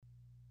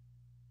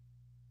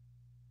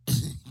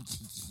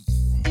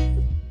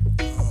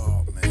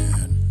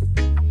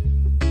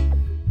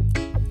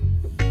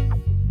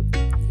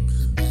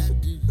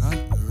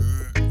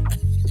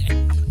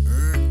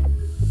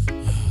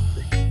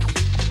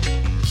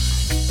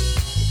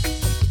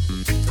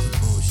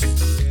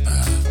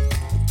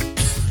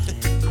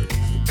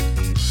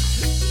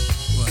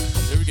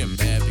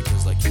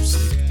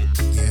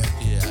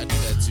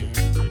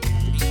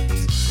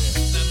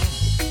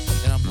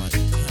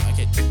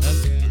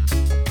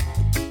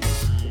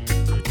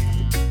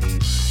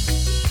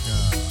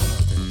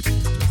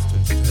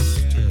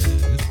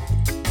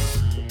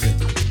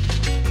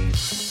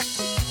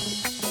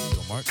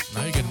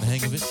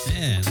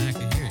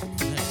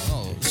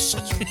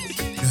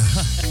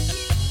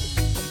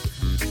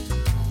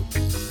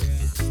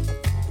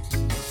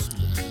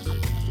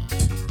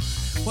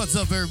What's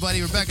up,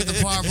 everybody? We're back at the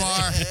Par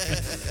Bar.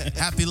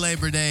 Happy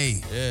Labor Day.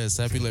 Yes,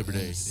 happy Labor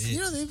Day. You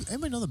know,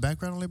 anybody know the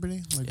background on Labor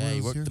Day? Like, Yeah, where you it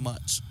was worked here? the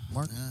much.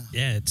 Mark?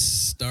 Yeah, it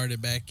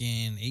started back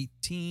in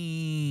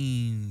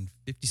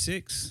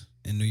 1856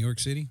 in New York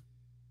City.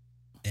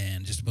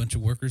 And just a bunch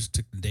of workers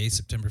took the day,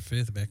 September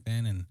 5th, back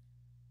then, and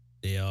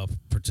they all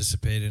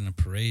participated in a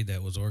parade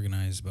that was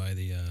organized by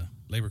the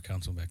Labor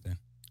Council back then.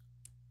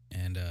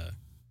 And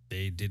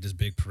they did this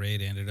big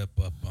parade, ended up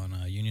on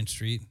Union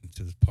Street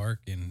to the park,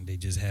 and they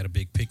just had a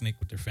big picnic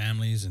with their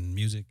families and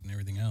music and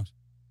everything else.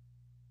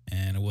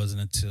 And it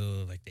wasn't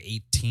until like the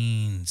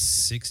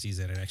 1860s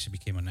that it actually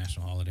became a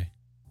national holiday.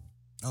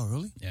 Oh,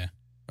 really? Yeah.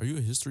 Are you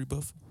a history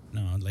buff?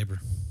 No, labor.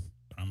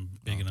 I'm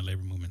big in the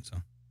labor movement, so.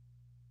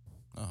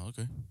 Oh,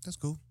 okay. That's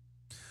cool.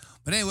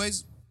 But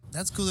anyways,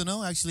 that's cool to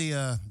know. Actually,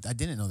 I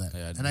didn't know that.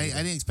 Yeah, I and I didn't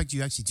didn't expect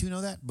you actually to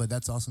know that, but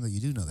that's awesome that you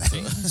do know that.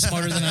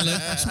 Smarter than I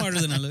look. Smarter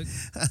than I look.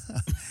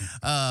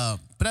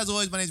 But as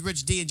always, my name's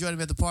Rich D, and joining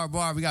me at the Par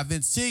Bar, we got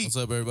Vince T. What's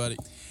up, everybody?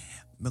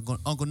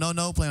 Uncle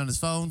No playing on his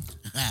phone.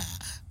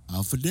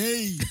 Off a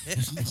day. And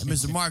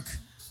Mr. Mark.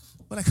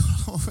 What I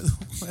call him?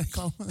 What I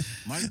call him?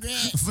 Margaret.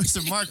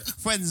 Mr. Mark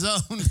Friend Zone.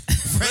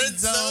 Friend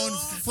Zone.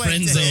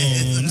 Friend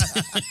zone.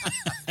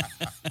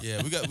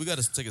 Yeah, we got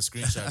to take a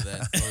screenshot of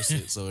that, post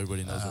it so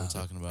everybody knows what we're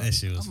talking about. That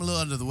shit was. I'm a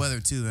little under the weather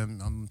too.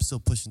 I'm still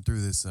pushing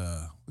through this.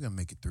 We're gonna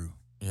make it through.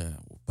 Yeah,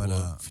 But,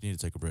 well, if you need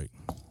to take a break.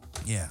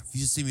 Yeah. If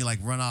you just see me like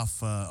run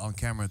off on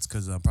camera, it's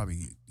because I'm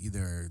probably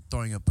either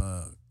throwing up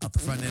out the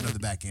front end or the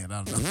back end.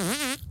 I don't know.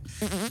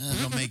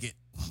 We're gonna make it.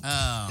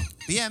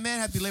 But yeah, man.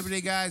 Happy Labor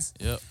Day, guys.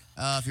 Yep,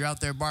 If you're out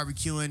there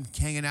barbecuing,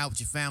 hanging out with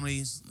your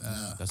families,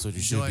 that's what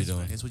you should be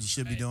doing. That's what you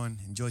should be doing.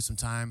 Enjoy some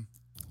time.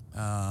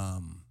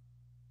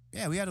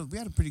 Yeah, we had a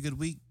pretty good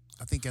week.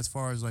 I think as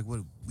far as like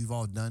what we've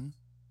all done,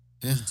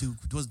 Yeah.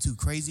 it wasn't too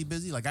crazy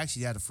busy. Like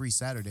actually, I had a free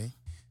Saturday.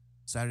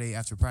 Saturday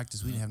after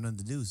practice, we didn't have nothing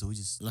to do, so we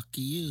just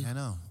Lucky you. I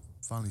know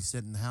finally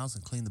sit in the house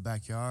and clean the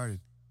backyard. And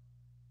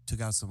took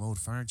out some old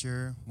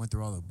furniture. Went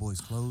through all the boys'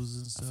 clothes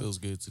and That stuff. feels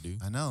good to do.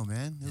 I know,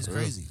 man. It was Yeah.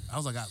 crazy. I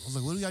was like, what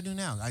do we gotta do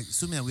now?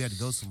 Assuming that we had to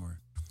go somewhere,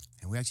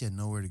 and we actually had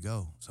nowhere to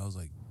go. So I was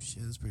like,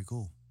 shit, that's pretty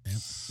cool. Yep.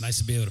 Nice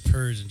to be able to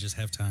purge and just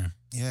have time.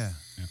 Yeah,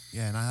 Yeah.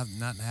 yeah, and I have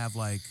not have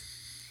like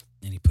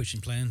Any pushing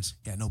plans?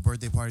 no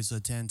birthday parties to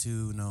attend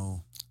to,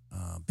 no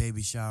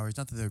baby showers.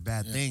 Not that they're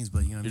bad things,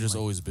 but you know, what I You're mean? just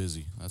Like, always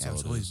busy. That's I all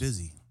was it always is.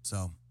 busy.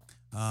 So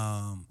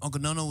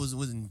Uncle Nono was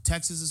in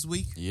Texas this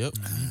week. Yep.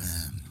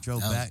 Drove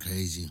That was back.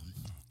 crazy.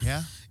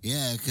 Yeah,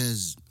 Yeah,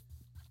 because,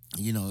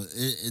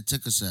 it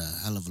took us a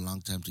hell of a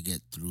long time to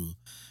get through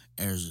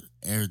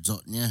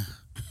Arizona,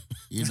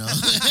 you know.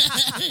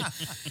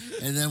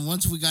 And then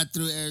once we got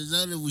through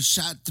Arizona, we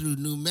shot through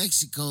New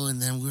Mexico,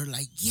 and then we were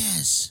like,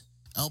 yes,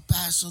 El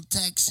Paso,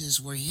 Texas,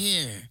 we're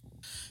here,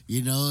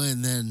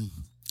 and then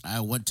I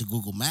went to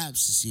Google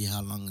Maps to see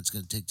how long it's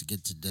going to take to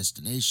get to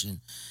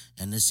destination,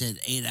 and it said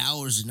 8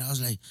 hours, and I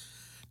was like,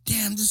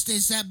 damn, this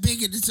state's that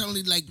big, and it's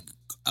only like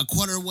a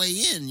quarter way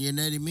in, you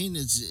know what I mean?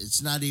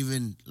 It's not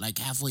even like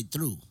halfway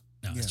through.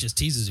 No, Yeah. it just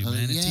teases you, I was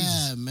man. like, It yeah,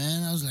 teases.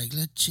 man. I was like,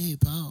 let's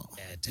cheap out.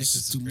 Yeah, This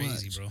Texas is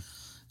crazy, much. bro.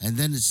 And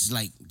then it's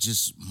like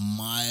just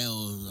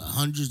miles,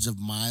 hundreds of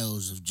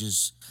miles of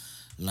just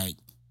like,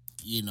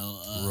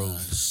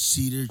 Growth.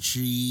 cedar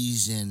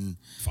trees and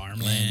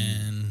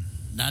Farmland.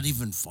 not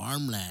even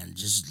farmland,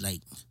 just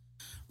like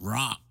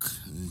rock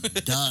and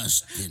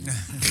dust and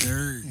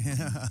dirt.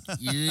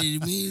 You know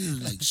what I mean? It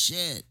was like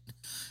shit.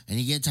 And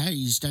you get tired,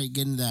 you start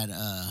getting that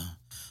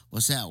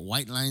what's that,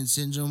 white line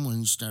syndrome when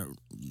you start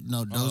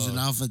dozing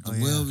off at the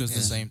yeah. wheel. Because the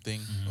because- same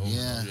thing. Over and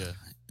Yeah. over, yeah.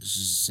 It's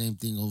just the same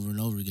thing over and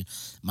over again.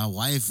 My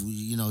wife,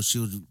 she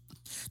would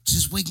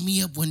just wake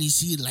me up when you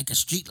see like a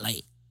street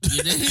light.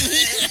 You know?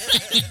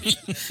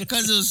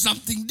 Because it was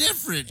something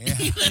different.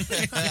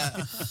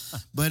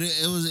 But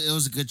it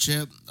was a good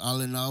trip. All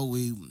in all,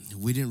 we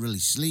didn't really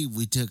sleep.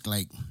 We took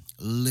like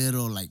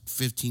little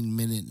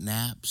 15-minute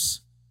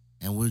naps,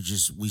 and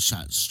we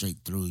shot straight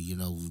through.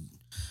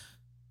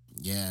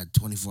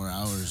 24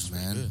 hours,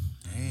 man. Good.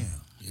 damn,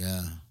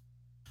 Yeah, I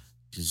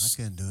just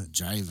couldn't do it.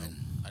 driving.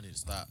 I need to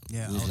stop.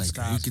 Yeah, It I was was like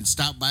stopped. we can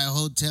stop by a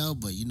hotel,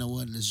 but you know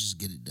what? Let's just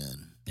get it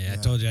done. Yeah, I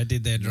told you I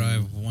did that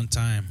drive one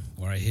time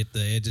where I hit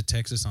the edge of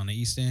Texas on the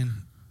east end.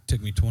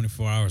 Took me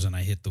 24 hours and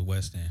I hit the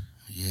west end.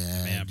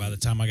 Yeah, Man, by the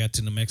time I got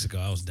to New Mexico,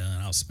 I was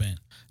done. I was spent.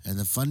 and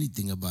the funny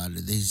thing about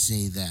it, they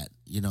say that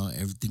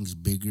everything's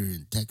bigger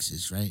in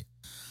Texas, right?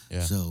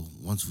 Yeah. So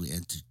once we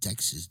entered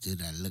Texas,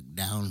 dude, I looked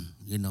down,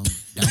 down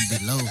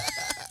below.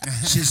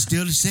 Shit's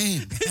still the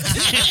same.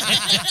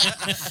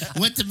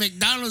 Went to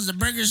McDonald's, the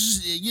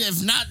burgers,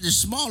 if not, they're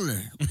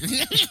smaller.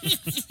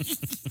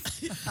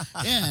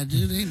 Yeah,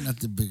 dude, ain't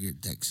nothing bigger in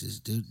Texas,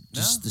 dude.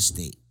 Just No? the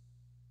state.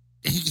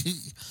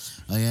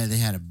 Oh yeah, they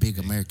had a big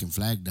American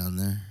flag down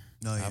there.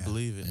 No, yeah. I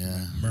believe it.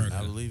 Yeah. America.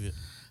 I believe it.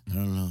 I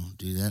don't know,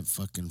 dude. That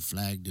fucking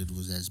flag, dude,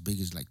 was as big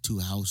as like 2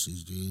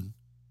 houses, dude.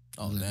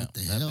 Oh, I'm like, damn. what the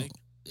That hell? big?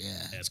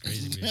 Yeah. That's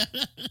crazy, man.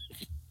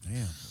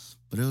 Damn.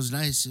 But it was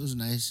nice. It was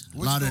nice.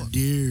 Where'd a lot you of go?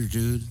 deer,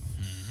 dude.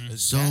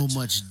 It's So cats.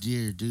 much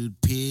deer, dude.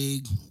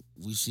 Pig.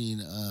 We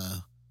seen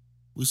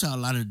We saw a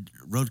lot of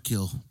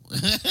roadkill.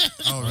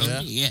 Oh,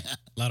 really? Yeah.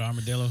 A lot of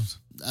armadillos.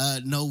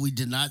 No, we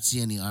did not see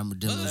any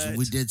armadillos. What?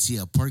 We did see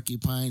a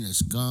porcupine, a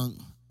skunk,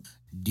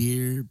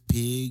 deer,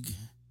 pig.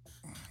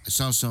 I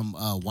saw some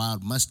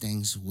wild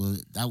mustangs. Well,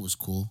 that was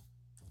cool.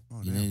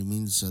 You know what I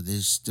mean? So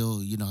there's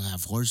still,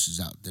 have horses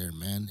out there,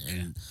 man.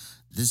 And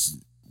this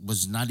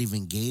was not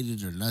even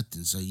gated or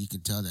nothing. So you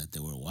can tell that they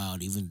were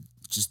wild. Even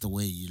just the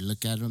way you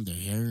look at them, their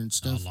hair and All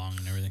stuff. long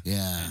and everything.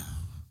 Yeah.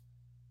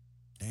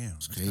 Damn.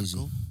 It's that's kinda crazy.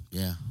 Cool.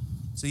 Yeah.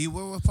 So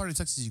what part of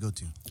Texas did you go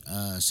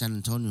to? San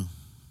Antonio.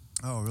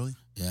 Oh, really?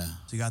 Yeah.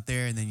 So you got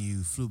there and then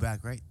you flew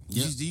back, right?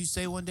 Yep. Did you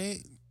stay one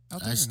day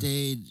out there? I or no?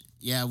 stayed.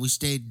 Yeah, we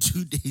stayed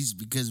 2 days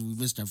because we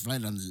missed our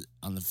flight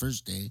on the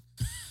first day,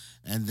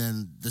 and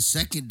then the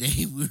second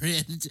day we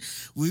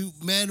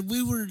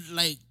were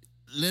like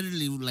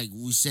literally like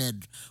we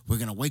said we're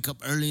gonna wake up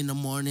early in the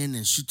morning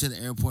and shoot to the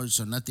airport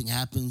so nothing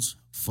happens.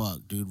 Fuck,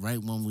 dude!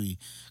 Right when we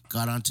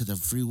got onto the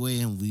freeway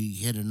and we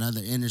hit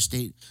another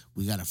interstate,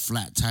 we got a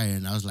flat tire,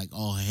 and I was like,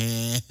 "Oh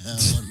hell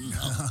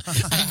no!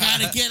 I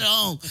gotta get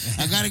home.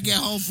 I gotta get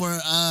home for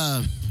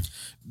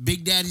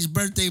Big Daddy's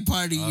birthday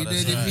party." Oh, You know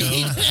that's what I right.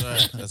 mean? That's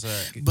right. That's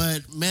right.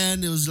 But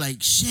man, it was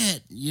like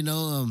shit.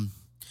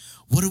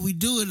 What are we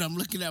doing? I'm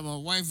looking at my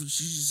wife and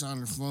she's just on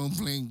her phone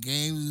playing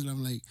games, and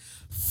I'm like,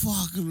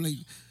 fuck.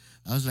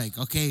 I was like,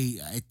 okay,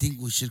 I think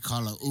we should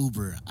call a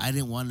Uber. I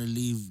didn't want to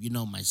leave,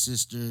 my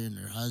sister and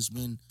her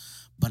husband,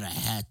 but I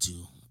had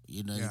to.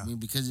 You know what Yeah. I mean?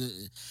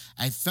 Because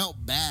I felt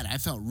bad. I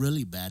felt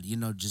really bad,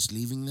 just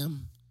leaving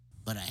them.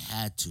 But I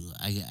had to.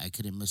 I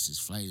couldn't miss this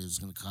flight. It was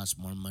going to cost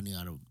more money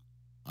out of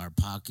our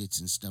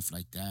pockets and stuff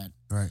like that.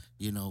 Right.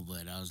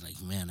 But I was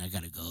like, man, I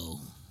got to go.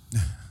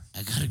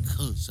 I got to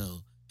go.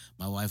 So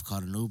my wife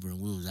called an Uber and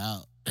we was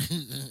out.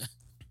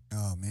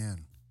 Oh,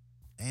 man.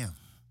 Damn.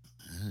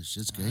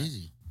 Shit's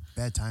crazy.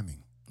 Bad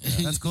timing.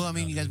 That's cool. I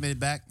mean, you guys made it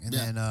back. And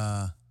Yeah.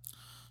 then,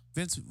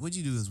 Vince, what'd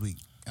you do this week?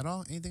 At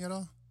all? Anything at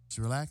all? Just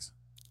relax?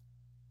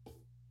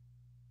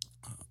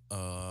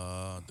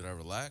 Did I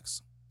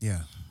relax?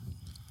 Yeah.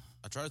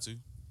 I tried to.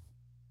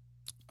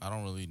 I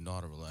don't really know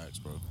how to relax,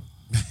 bro.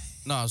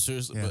 No,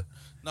 seriously, Yeah. but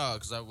no,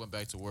 because I went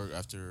back to work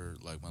after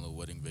like my little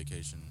wedding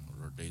vacation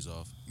or days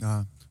off.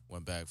 Uh,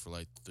 Went back for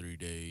like 3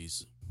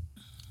 days.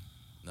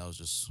 And that was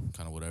just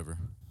kind of whatever.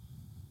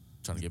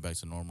 Trying to get back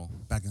to normal.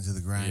 back into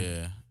the grind.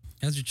 Yeah,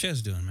 How's your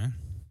chest doing, man?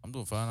 I'm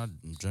doing fine.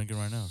 I'm drinking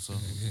right now, so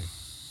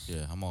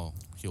yeah, I'm all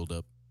healed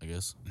up, I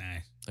guess.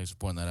 Nice. Thanks for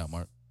pointing that out,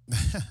 Mark.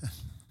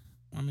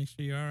 I'll make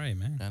sure you're all right,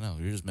 man. I know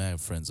you're just mad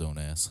friend zone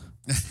ass.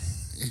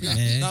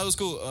 Man. No, it was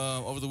cool.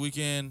 Over the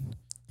weekend,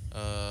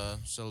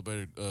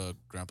 celebrated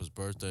Grandpa's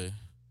birthday.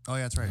 Oh,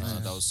 yeah, that's right. Yeah.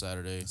 That was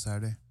Saturday.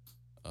 Saturday.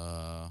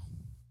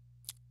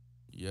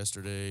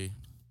 Yesterday,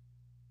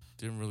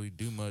 didn't really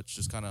do much.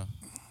 Just kind of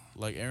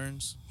like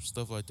errands,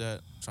 stuff like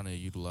that. Trying to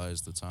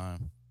utilize the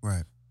time.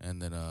 Right. And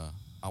then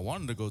I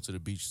wanted to go to the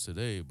beach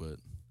today, but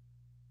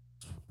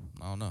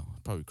I don't know.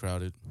 Probably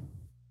crowded.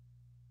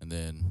 And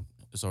then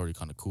it's already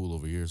kind of cool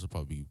over here, so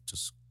probably be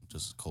just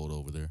cold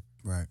over there.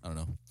 Right. I don't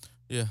know.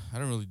 Yeah, I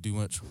didn't really do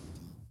much.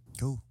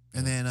 Cool.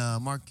 And then,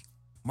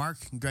 Mark,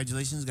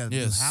 congratulations. Got a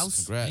Yes, new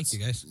house. congrats. Thank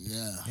you, guys.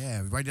 Yeah.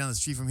 Yeah, right down the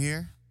street from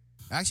here.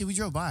 Actually, we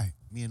drove by,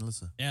 me and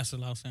Alyssa. Yeah, that's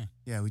what I was saying.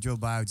 Yeah, we drove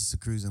by just to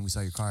cruise, and we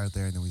saw your car out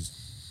there, and then we just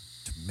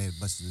made a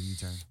busted a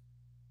U-turn.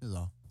 That was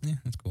all. Yeah,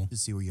 that's cool.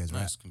 Just see where you guys were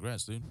at. Nice,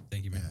 congrats, dude.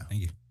 Thank you, man. Yeah.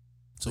 Thank you. So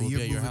So we'll you're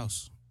be at your moving-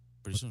 house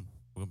pretty soon.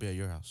 We're gonna be at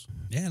your house.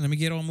 Yeah, let me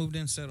get all moved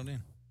in, settled in.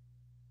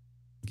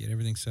 Get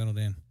everything settled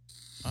in.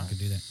 I could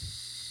do that.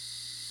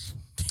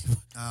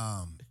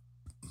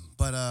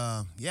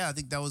 Yeah, I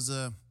think that was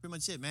pretty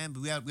much it, man.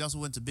 But we also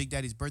went to Big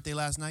Daddy's birthday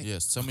last night,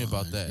 Yes, tell me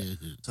about that.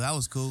 so that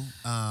was cool.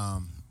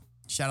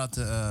 Shout out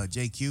to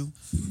JQ.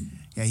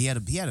 Yeah, he had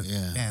a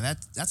Yeah. man.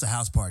 That's a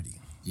house party.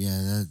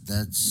 Yeah,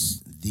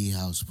 that's the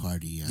house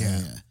party.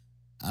 Yeah.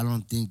 I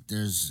don't think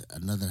there's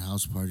another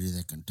house party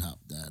that can top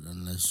that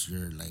unless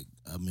you're like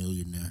a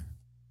millionaire.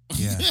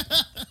 Yeah,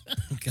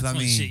 Because I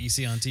mean- shit you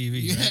see on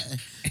TV. Yeah, Right?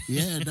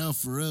 yeah, no,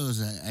 for real.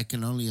 I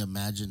can only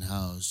imagine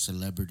how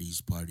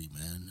celebrities party,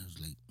 man. It was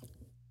like,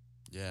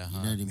 Yeah, you know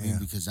what I mean? Yeah.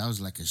 Because that was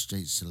like a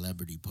straight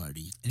celebrity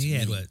party. And to he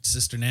had me. what?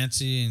 Sister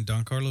Nancy and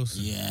Don Carlos?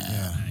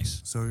 Yeah.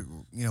 Nice. so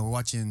we're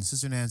watching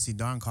Sister Nancy,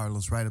 Don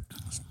Carlos right up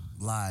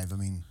live. I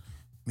mean,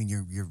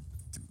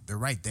 they're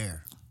right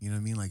there. You know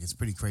what I mean? Like, it's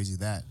pretty crazy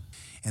that.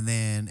 And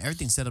then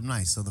everything's set up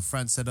nice. So the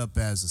front set up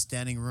as a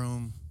standing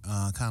room,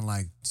 kind of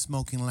like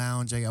smoking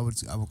lounge. I would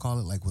call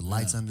it, like with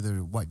lights under their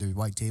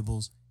white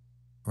tables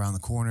around the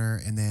corner.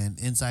 And then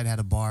inside had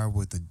a bar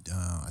with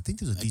I think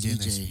there's a DJ in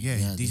there. DJ. Yeah,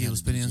 Yeah, they DJ had was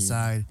a spinning DJ.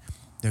 inside.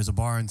 There's a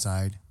bar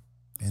inside,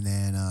 and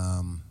then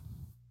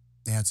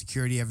they had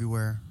security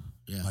everywhere,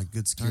 Yeah. like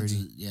good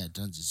security.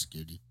 Tons of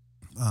security.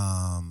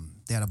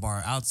 They had a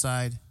bar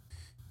outside,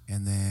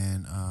 and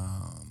then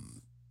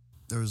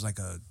there was like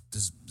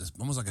this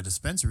almost like a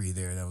dispensary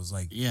there that was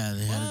like, Yeah,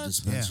 they had a What?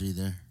 dispensary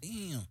there.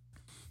 Damn.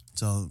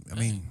 so I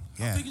mean,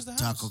 How yeah, big is the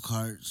house? Taco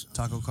carts.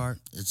 taco cart.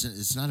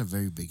 It's not a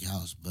very big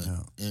house, but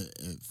No.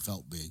 it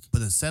felt big. But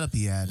the setup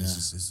he had Yeah.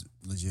 is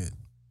legit.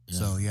 Yeah.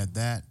 So he had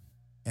that,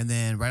 and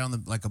then right on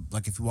the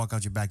like if you walk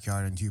out your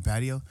backyard into your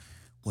patio,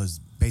 was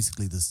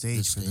basically the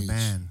stage for the stage.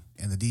 band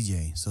and the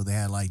DJ. So they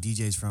had like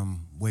DJs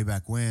from way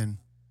back when,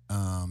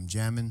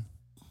 jamming,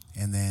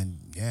 and then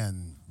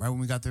and right when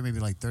we got there, maybe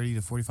like 30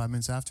 to 45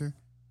 minutes after,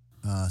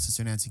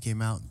 Sister Nancy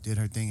came out, did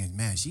her thing, and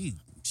man, she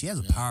has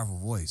a powerful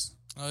voice.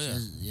 Oh She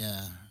yeah.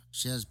 has,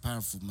 she has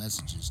powerful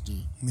messages too.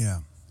 Yeah.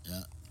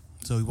 Yeah.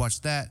 So we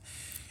watched that,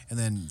 and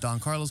then Don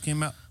Carlos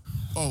came out.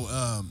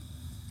 Oh,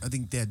 I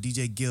think they had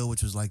DJ Gill,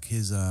 which was like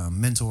his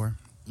mentor,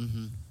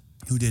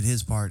 who did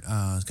his part.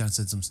 Kind of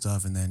said some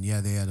stuff, and then they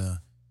had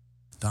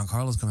Don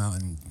Carlos come out,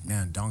 and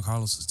man, Don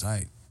Carlos is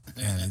tight,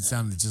 and it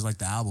sounded just like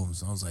the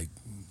albums. I was like,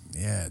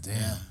 yeah, damn.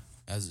 Yeah.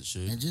 As it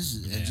should. And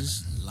just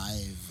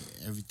live,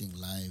 everything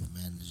live,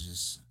 man, is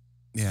just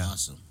Yeah.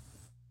 awesome.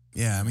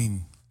 Yeah, I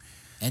mean,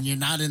 And you're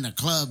not in a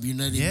club, you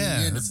know what I mean? Yeah,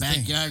 You're in the that's the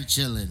thing. backyard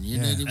chilling, you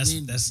Yeah. know what I That's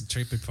mean? that's the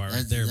trippy part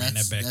right there, man.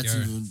 That That's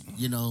backyard. even,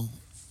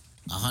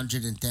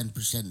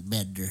 110%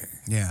 better.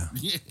 yeah.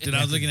 Dude,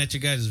 I was looking at you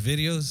guys'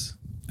 videos.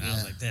 And I was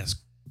Yeah. like, that's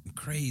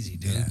crazy,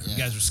 dude. Yeah. You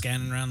guys were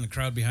scanning around the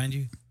crowd behind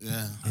you.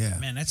 Yeah. Yeah.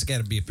 Man, that's got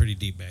to be a pretty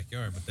deep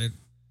backyard. But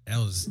that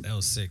was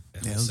sick.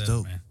 That Yeah, whole it was setup,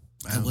 dope. man.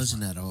 It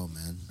wasn't at all,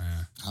 man.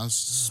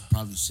 House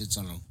probably sits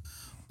on a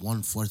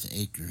 1/4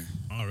 acre.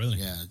 Oh, really?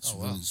 Yeah, it's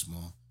wow. really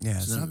small. Yeah,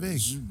 it's not big.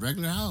 It's a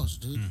regular house,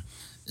 dude.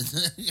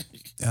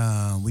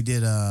 We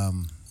did.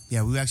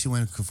 We actually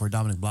went for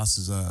Dominic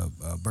Bloss's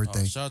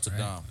birthday. Oh, shout out to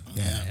Dom.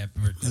 Yeah. Happy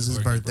birthday. This is his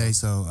birthday,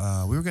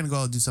 so we were gonna go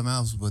out and do something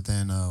else, but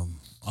then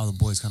all the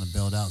boys kind of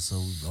bailed out. So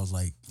I was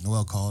like,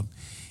 Noel called,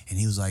 and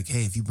he was like,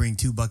 "Hey, if you bring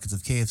 2 buckets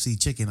of KFC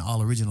chicken,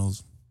 all original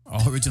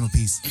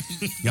piece,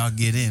 y'all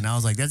get in." I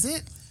was like, "That's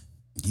it,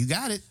 you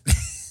got it."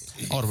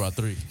 I ordered about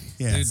 3.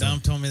 Yeah, Dude, so,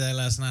 Dom told me that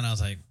last night. I was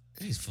like,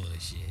 he's full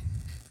of shit.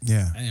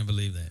 yeah, I didn't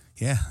believe that.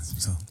 yeah.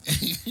 So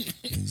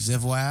just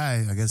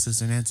FYI, I guess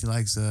Sister Nancy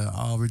likes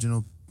all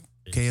original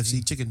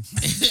KFC chicken.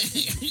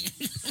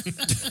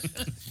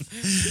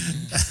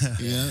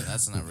 Yeah.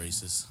 That's not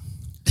racist.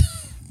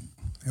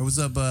 Hey, what's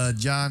up,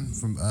 John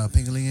from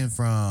Pingalingan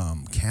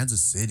from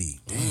Kansas City?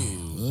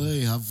 Damn.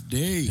 Hey, half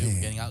day.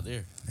 We're getting out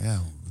there. Yeah,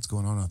 what's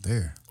going on out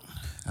there?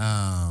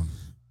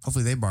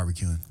 Hopefully they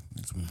barbecuing.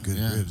 Some good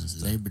Yeah, ribs and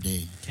stuff. Labor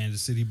Day.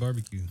 Kansas City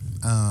barbecue.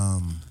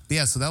 But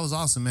yeah, so that was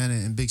awesome, man,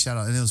 and big shout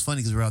out. And it was funny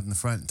because we were out in the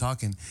front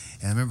talking.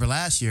 And I remember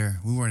last year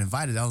we weren't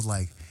invited. I was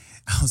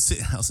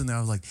sitting there. I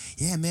was like,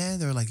 yeah, man.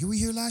 They were like, you were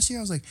here last year.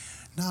 I was like,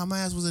 nah, my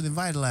ass wasn't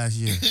invited last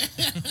year.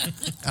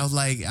 I was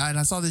like, and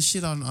I saw this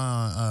shit on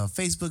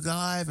Facebook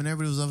Live, and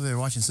everybody was over there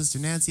watching Sister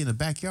Nancy in the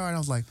backyard. And I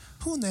was like,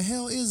 who in the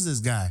hell is this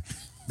guy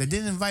that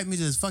didn't invite me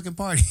to this fucking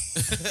party?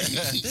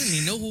 Doesn't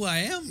he know who I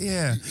am?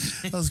 Yeah,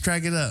 I was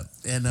cracking up.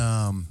 And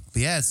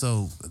but yeah,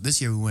 so this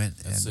year we went,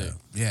 That's and sick.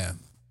 yeah,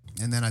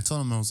 and then I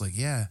told him, I was like,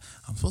 yeah,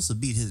 I'm supposed to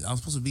be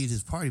at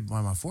his party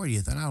by my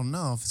 40th, and I don't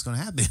know if it's gonna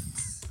happen.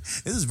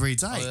 This is pretty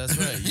tight. Oh, that's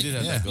right. You did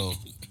have Yeah. that goal.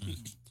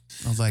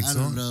 I was like, I so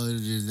don't know.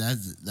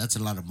 That's a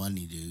lot of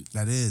money, dude.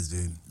 that is,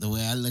 dude. The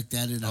way I looked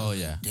at it, I Oh, was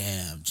yeah. like,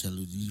 damn,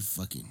 Chelu,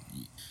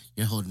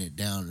 you're holding it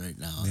down right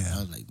now. Yeah. I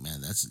was like,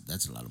 man,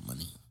 that's a lot of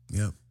money.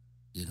 Yep,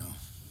 You know.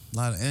 a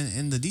lot of,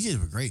 and the DJs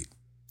were great.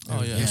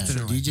 Oh, yeah. Yeah,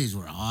 spinning the like- DJs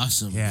were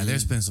awesome. Yeah, dude.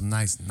 there's been some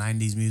nice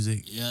 '90s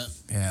music. Yeah.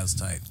 Yeah, it was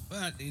tight.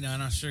 But and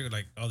I'm sure,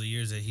 like all the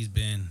years that he's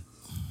been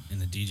in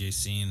the DJ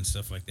scene and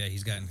stuff like that,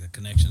 he's gotten the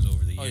connections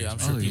over the years. Oh, yeah. I'm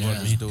man. sure Oh, people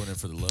yeah. are just doing it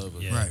for the love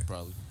of Yeah. it, Right.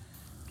 probably.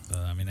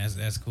 I mean,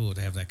 that's cool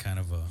to have that kind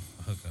of a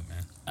hookup,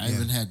 man. I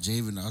even had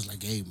Javen. I was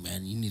like, hey,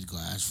 man, you need to go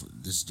ask for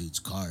this dude's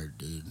card,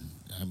 dude.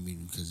 I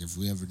mean, because if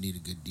we ever need a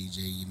good DJ,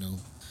 you know,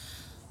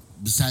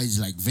 besides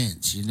like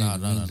Vince, you know,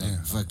 what I mean?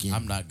 Like, fucking,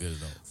 I'm not good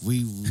at all.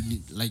 we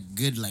need like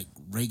good like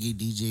reggae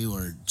DJ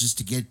or just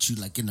to get you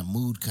like in the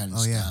mood kind of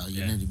Oh, yeah. style. You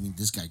Yeah. know what I mean?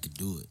 This guy could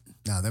do it.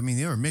 Now, I mean,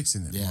 they were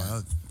mixing it. Yeah.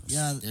 boy.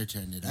 Yeah, They're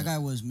turning it that up. guy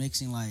was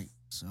mixing like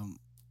some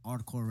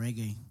hardcore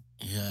reggae.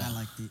 Yeah. I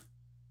liked it.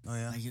 Oh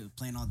yeah. Like he was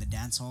playing all the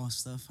dance hall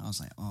stuff. I was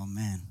like, oh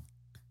man,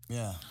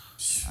 Yeah.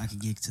 I could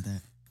gig to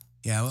that.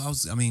 Yeah,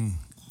 I mean,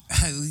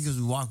 because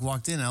we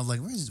walked in, and I was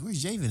like, where's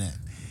Javen at?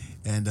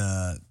 And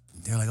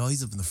they're like, oh,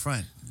 he's up in the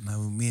front.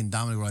 And me and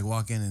Dominic were like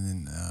walking, and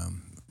then I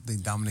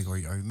think Dominic, or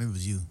maybe it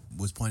was you,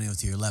 was pointing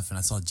to your left, and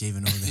I saw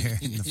Javen over there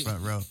in the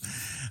front row.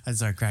 I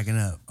started cracking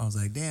up. I was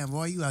like, damn,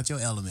 boy, you out your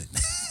element.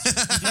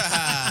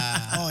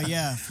 Oh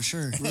yeah, for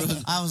sure.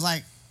 I was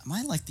like, am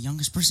I like the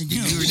youngest person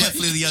here? You were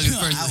definitely the youngest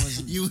person. I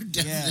was. You were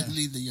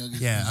definitely the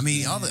youngest. Yeah, I person.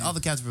 mean, all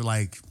the cats were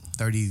like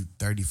 30,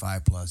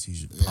 35 plus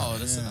usually. Oh,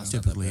 that's not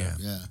Typically, that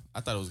bad. yeah. Yeah.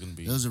 I thought it was going to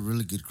be. It was a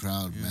really good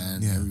crowd,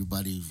 man. Yeah.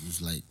 Everybody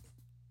was like,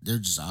 they're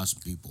just awesome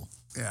people.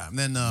 Yeah, and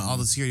then all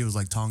the security was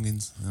like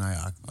Tongans, and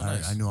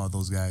nice. I knew all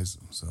those guys,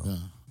 so Yeah.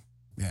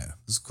 yeah, it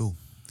was cool.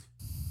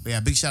 But yeah,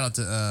 big shout out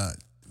to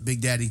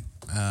Big Daddy,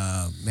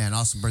 man,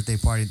 awesome birthday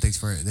party, and thanks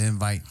for the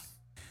invite.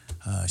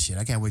 Shit,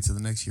 I can't wait till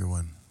the next year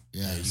one.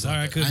 Yeah.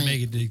 Sorry, I couldn't I-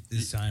 make it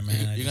this time, man.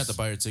 You're I going to have just- to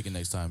buy your ticket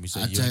next time. You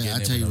said I you tell ain't you, I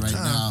getting tell it you with right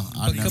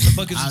no- now, a couple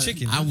buckets of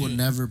chicken, I didn't will you?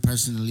 never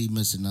personally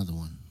miss another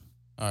one.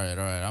 All right.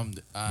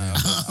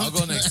 I'll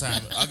go next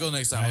time. I'll go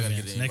next time. All I right, got to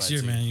Vince, get the next invite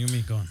year, too. man, you and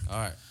me going. All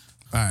right.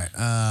 All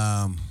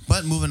right.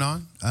 But moving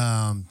on.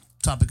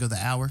 Topic of the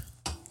hour.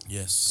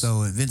 Yes.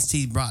 So Vince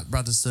T brought it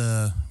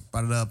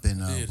up,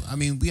 and Did. I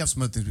mean, we have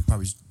some other things we could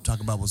probably talk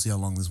about. We'll see how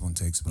long this one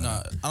takes. But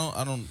Nah,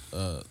 I don't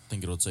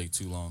think it'll take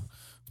too long,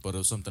 but it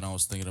was something I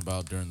was thinking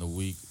about during the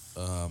week.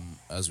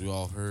 As we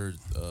all heard,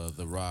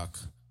 The Rock,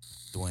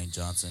 Dwayne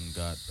Johnson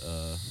got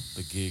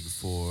the gig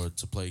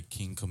to play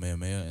King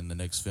Kamehameha in the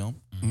next film.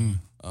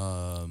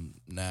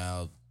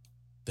 Now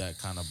that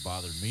kind of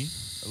bothered me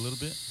a little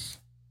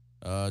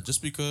bit,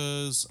 just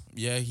because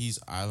he's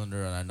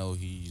Islander, and I know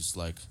he's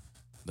like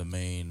the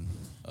main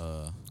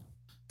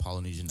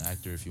Polynesian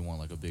actor if you want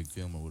like a big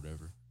film or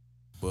whatever.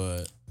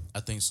 But I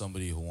think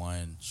somebody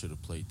Hawaiian should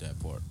have played that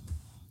part.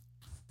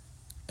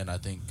 And I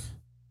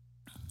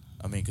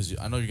mean, because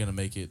I know you're gonna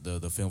make it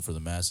the film for the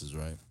masses,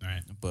 right?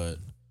 Right. But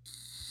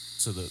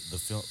to the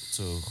film,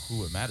 to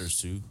who it matters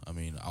to, I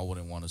mean, I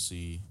wouldn't want to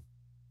see.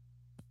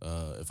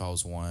 If I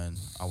was Hawaiian,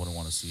 I wouldn't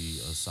want to see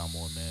a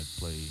Samoan man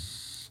play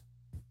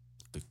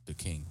the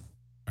king.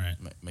 Right.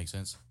 Make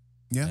sense?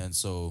 yeah, And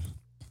so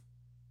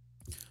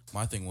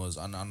my thing was,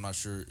 I'm not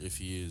sure if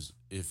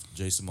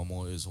Jason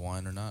Momoa is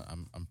Hawaiian or not.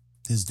 I'm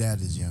his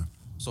dad is. Yeah,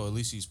 so at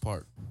least he's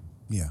part,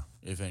 yeah,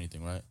 if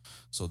anything, right?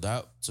 So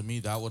that to me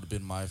that would have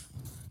been my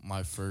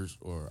first,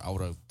 or I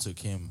would have took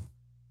him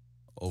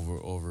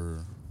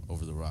over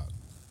The Rock,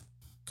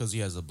 because he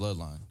has a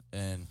bloodline,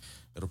 and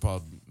it'll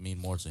probably mean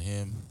more to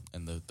him,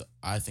 and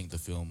I think the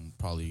film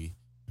probably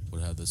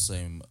would have the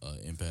same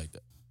impact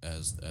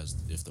as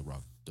if The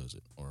Rock does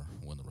it, or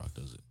when The Rock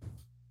does it.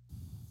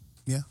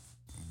 yeah.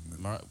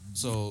 Am I right?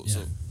 So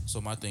Yeah.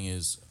 so my thing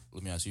is,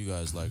 let me ask you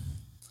guys, like,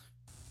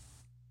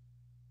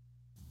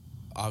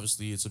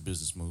 obviously it's a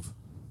business move.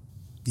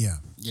 Yeah.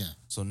 Yeah.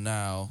 So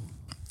now,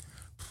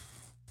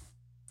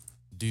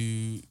 do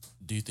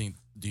you think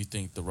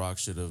The Rock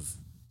should have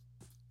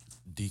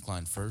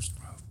declined first,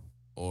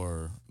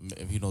 or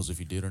he knows if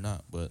he did or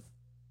not? But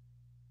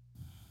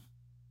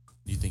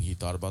do you think he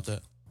thought about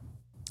that?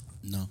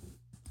 No.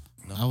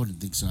 No? I wouldn't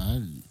think so.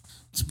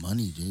 It's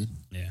money, dude.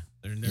 Yeah.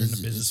 They're in the It's,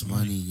 business it's of money,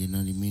 money. you know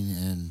what I mean?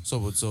 And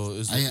So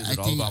is I it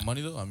all think- about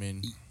money though? I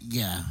mean,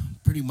 yeah,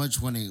 pretty much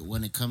when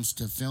it comes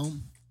to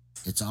film,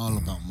 it's all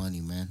about money,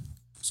 man.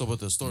 but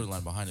the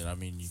storyline behind it, I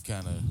mean, you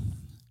kind of,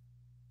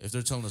 if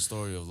they're telling the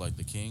story of like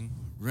the king,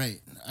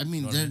 Right. I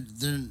mean, Know what I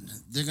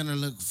they're gonna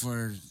look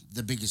for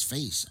the biggest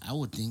face. I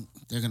would think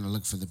they're gonna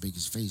look for the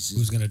biggest face.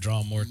 Who's going to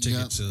draw more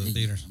tickets to the Yep,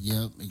 theaters?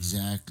 Yep,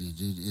 exactly,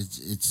 dude.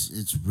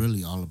 It's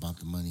really all about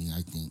the money,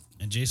 I think.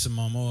 And Jason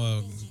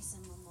Momoa,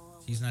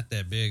 he's not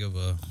that big of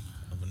a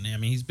name. I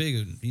mean, he's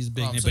big. He's a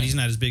big I'm name, but he's saying.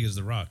 not as big as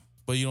The Rock.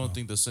 but you don't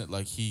think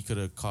like he could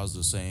have caused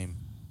the same,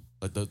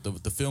 like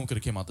the film could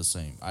have came out the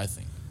same? I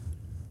think,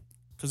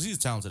 because he's a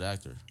talented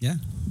actor Yeah.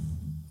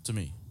 to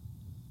me.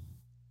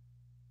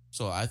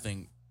 So I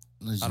think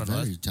He's I a don't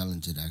know. very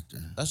talented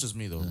actor. that's just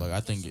me though. Like I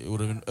think it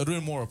would have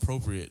been more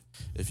appropriate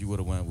if you would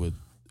have went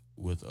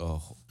with a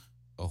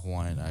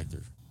Hawaiian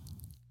actor.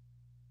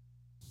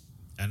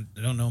 I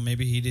don't know.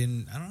 Maybe he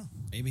didn't. I don't know.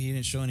 Maybe he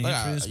didn't show any Like,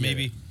 interest.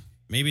 yeah.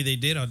 Maybe they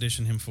did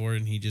audition him for it,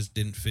 and he just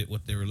didn't fit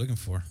what they were looking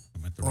for.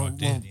 What The Rock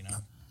well, did, you know.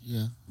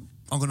 Yeah.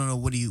 I'm gonna know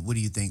what do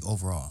you think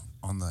overall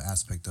on the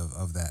aspect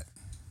of that?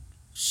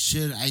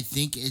 I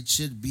think it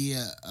should be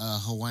a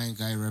Hawaiian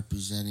guy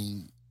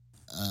representing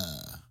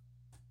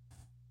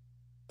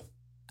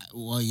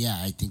well, yeah,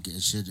 I think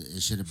it should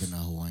have been a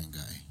Hawaiian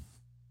guy.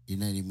 You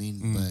know what I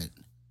mean? But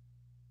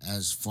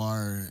as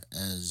far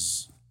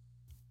as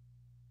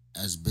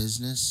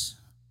business,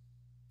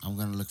 I'm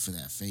gonna look for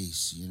that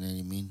face. You know what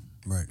I mean?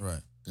 Right.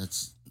 Right.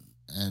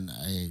 And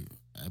I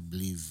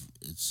believe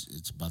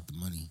it's about the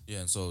money. Yeah,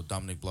 and so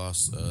Dominic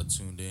Bloss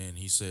tuned in.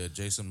 He said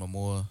Jason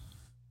Momoa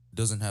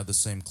doesn't have the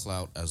same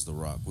clout as The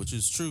Rock, which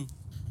is true.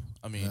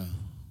 I mean,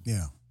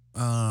 Yeah.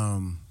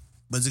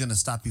 But is it gonna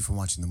stop you from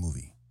watching the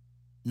movie?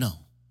 No,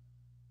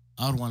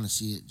 I would want to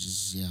see it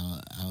just to see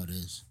how it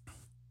is.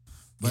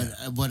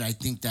 But I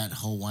think that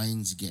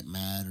Hawaiians get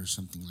mad or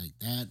something like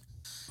that.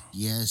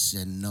 Yes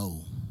and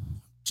no,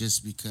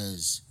 just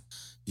because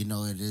it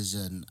is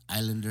an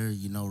islander,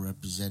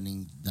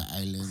 representing the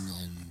island,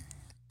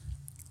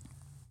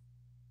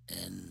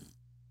 and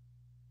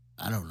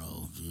I don't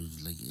know,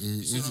 dude. Like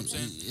see what I'm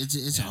saying?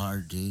 it's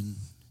hard, dude.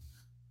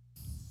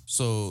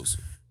 so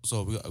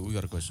we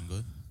got a question. Go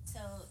ahead. So,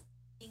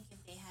 think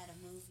if they had a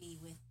movie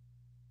with.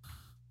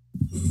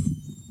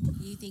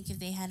 You think if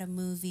they had a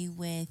movie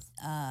with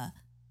a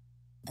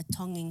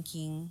Tongan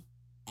king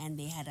and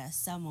they had a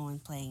Samoan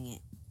playing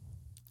it,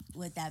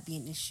 would that be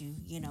an issue?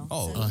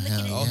 Oh, so oh, you look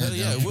at Oh, hell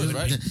yeah, it would,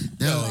 right?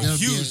 They'll be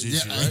Huge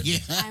issue, right? Yeah.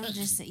 I'm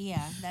just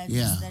Yeah.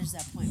 there's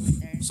that point right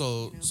there.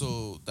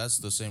 So that's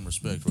the same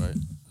respect, right?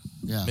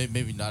 Yeah.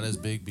 Maybe not as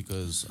big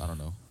because I don't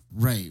know.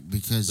 Right,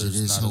 because There's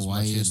it is not as much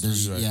Hawaii. history,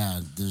 There's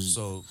right? there's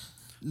So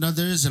no,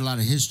 there is a lot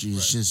of history.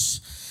 It's Right.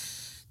 just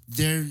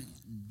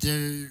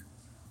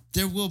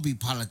there will be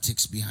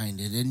politics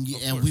behind it, and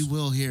Of we course.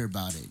 will hear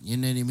about it. You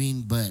know what I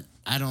mean? But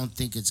I don't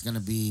think it's gonna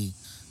be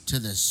to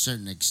the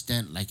certain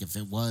extent. Like if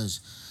it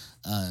was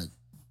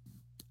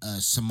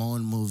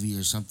Samoan movie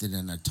or something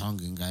and a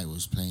Tongan guy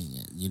was playing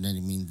it. You know what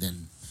I mean?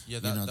 Then Yeah,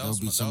 there'll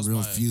be some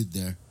real feud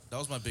there. That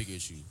was my big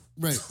issue.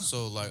 Right.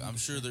 So, like, I'm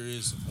sure there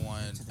is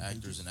Hawaiian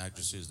actors and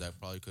actresses that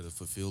probably could have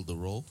fulfilled the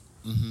role,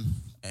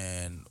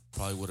 and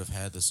probably would have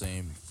had the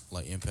same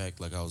like impact,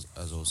 like as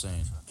I was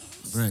saying.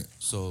 Right.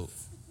 So,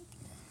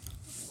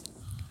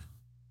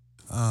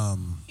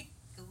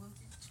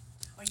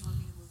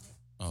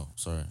 oh,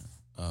 sorry.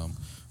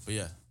 But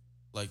yeah,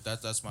 like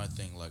that's my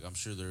thing. Like, I'm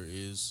sure there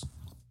is,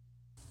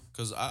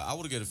 because I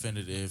would get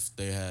offended if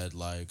they had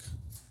like.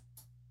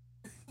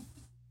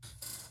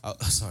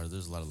 Sorry,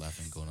 there's a lot of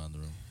laughing going on in the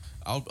room.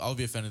 I'll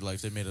be offended like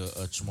if they made a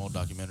Chamorro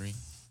documentary,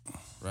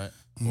 right,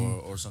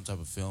 or some type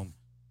of film,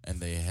 and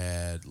they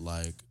had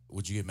like,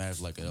 would you get mad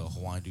if like a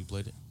Hawaiian dude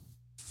played it?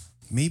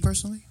 Me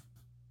personally,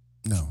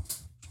 no.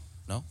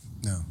 No.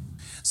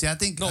 See, I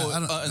think No, I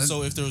don't- and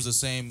so if there was the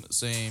same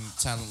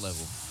talent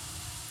level,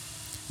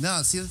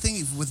 No, see the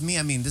thing with me,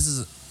 I mean, this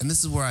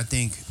is where I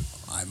think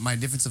my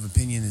difference of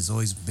opinion has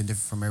always been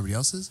different from everybody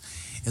else's.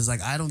 Is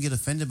like I don't get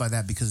offended by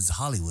that because it's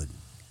Hollywood,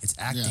 it's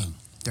acting. Yeah.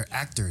 They're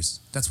actors.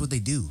 That's what they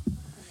do.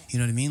 You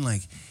know what I mean?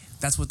 Like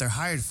that's what they're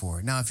hired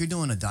for. Now, if you're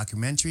doing a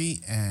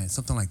documentary and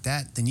something like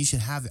that, then you should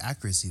have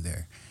accuracy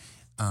there,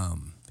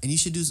 and you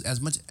should do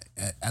as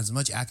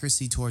much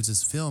accuracy towards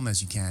this film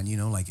as you can. You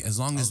know, like as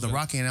long as The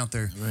Rock ain't out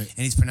there Right.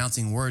 and he's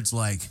pronouncing words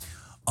like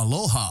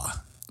aloha.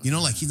 You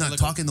know, like he's not like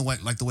talking the way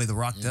like the way The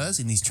Rock does,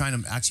 and he's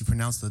trying to actually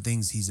pronounce the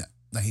things he's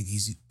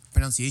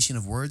pronunciation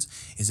of words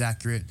is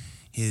accurate.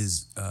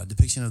 His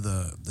depiction of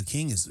the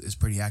king is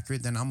pretty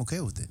accurate. Then I'm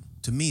okay with it.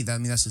 To me,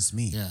 that's just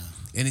me. Yeah.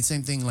 And it's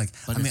same thing. Like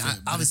But I mean, if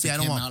obviously if it I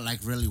don't came want. out like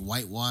really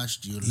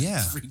whitewashed. You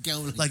Yeah. freak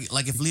out.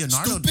 Like if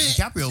Leonardo Stupid.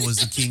 DiCaprio was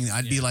the king,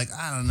 I'd be like,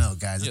 I don't know,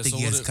 guys. I Yeah, think so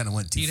you what guys if- kind of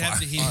went too He'd far. have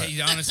to.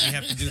 He'd honestly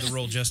have to do the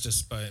role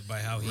justice by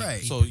how he.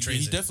 Right. He so portrays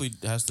he it.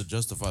 definitely has to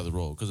justify the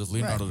role. Because if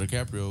Leonardo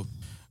DiCaprio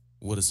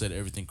would have said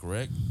everything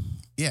correct,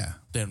 Yeah.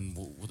 then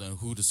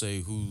who to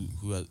say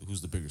who's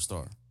the bigger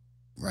star?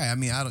 Right. I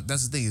mean,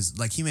 that's the thing is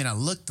like he may not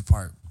look the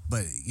part,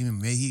 but you know,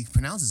 maybe he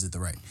pronounces it the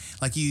right.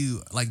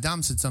 Like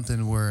Dom said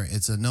something where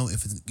it's a no.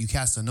 If you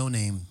cast a no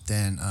name,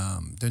 then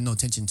there's no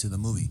attention to the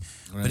movie.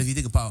 Right. But if you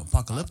think about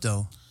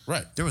Apocalypto,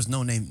 Right. there was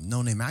no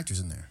name actors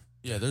in there.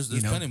 Yeah. There's You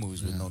know? plenty of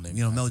movies with no name.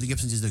 You know, Mel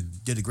Gibson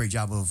just did a great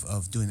job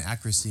of doing the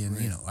accuracy, and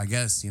you know, I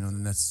guess you know,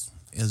 and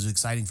it was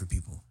exciting for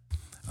people.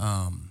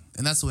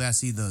 And that's the way I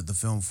see the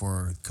film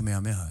for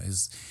Kamehameha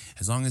is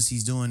as long as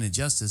he's doing it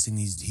justice and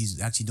he's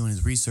actually doing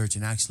his research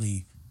and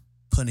actually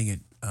putting it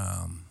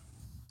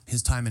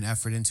his time and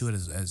effort into it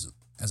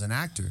as an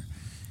actor,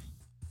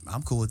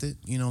 I'm cool with it.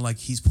 You know, like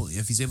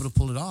if he's able to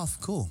pull it off,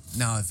 cool.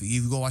 Now if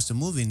you go watch the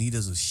movie and he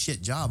does a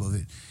shit job of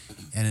it,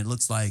 and it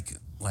looks like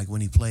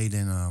when he played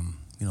in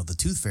the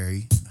Tooth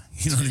Fairy,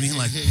 you know what I mean?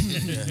 Like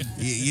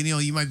you know,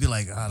 you might be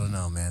like, I don't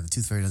know, man, the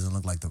Tooth Fairy doesn't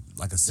look like a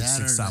that 6'6"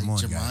 or like Samoan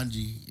guy,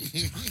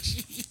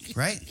 Jumanji.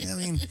 right? I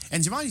mean,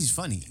 and Jumanji's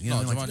funny. You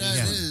know, No, like, Jumanji That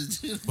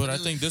yeah. is. But I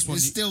think this one-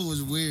 it still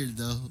was weird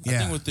though. I Yeah.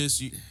 think with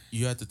this,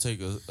 you have to take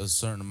a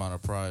certain amount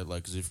of pride.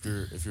 Like, 'cause if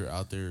you're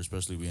out there,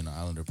 especially being an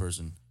Islander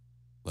person,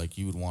 like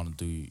you would want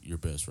to do your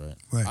best, right?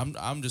 Right.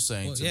 I'm just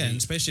saying. Well, to yeah, me- and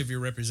especially if you're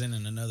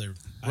representing another.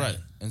 right.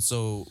 island. And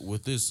so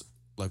with this,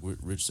 like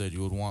what Rich said,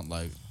 you would want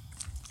like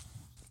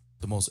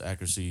the most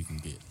accuracy you can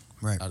get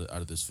Right, out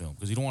of this film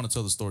because you don't want to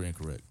tell the story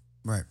incorrect,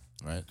 right.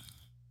 right?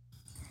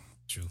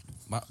 True.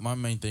 My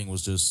main thing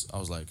was just I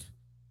was like,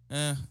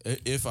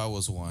 if I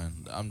was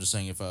one, I'm just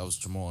saying if I was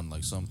Chamorro,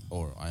 like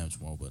I am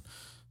Chamorro, but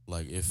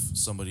like if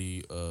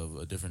somebody of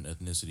a different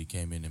ethnicity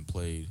came in and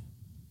played,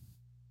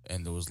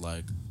 and there was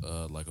like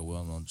a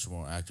well-known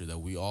Chamorro actor that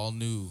we all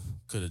knew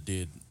could have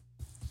did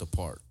the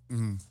part,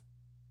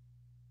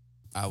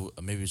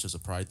 maybe it's just a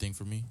pride thing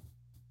for me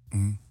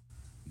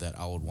that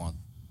I would want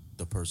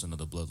the person of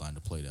the bloodline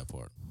to play that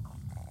part.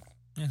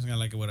 Yeah, it's kind of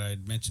like what I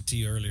mentioned to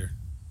you earlier.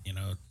 You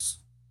know, it's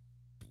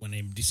when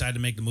they decided to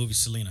make the movie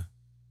Selena,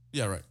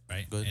 Yeah, right.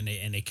 right? Go ahead.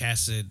 And they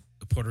casted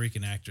a Puerto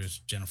Rican actress,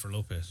 Jennifer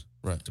Lopez,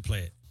 Right. to play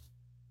it.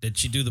 Did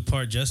she do the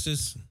part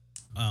justice?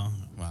 Well,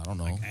 I don't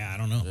know. I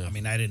don't know. Yeah. I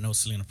mean, I didn't know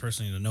Selena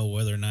personally to know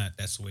whether or not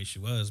that's the way she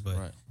was, but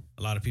Right.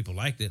 a lot of people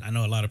liked it. I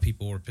know a lot of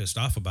people were pissed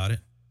off about it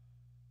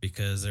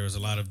because there was a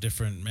lot of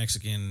different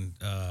Mexican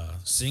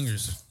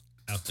singers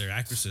out there,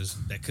 actresses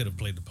that could have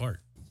played the part.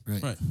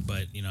 Right.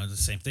 But you know, the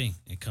same thing.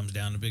 It comes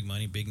down to big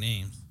money, big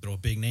names. Throw a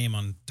big name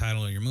on the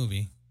title of your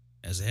movie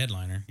as a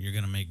headliner, you're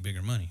gonna make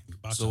bigger money.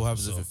 Box So what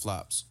office. happens if it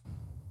flops?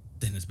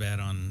 Then it's bad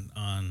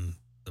on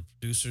the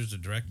producers, the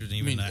directors, and I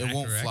even mean, the it actor.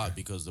 won't flop actor.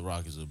 because The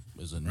Rock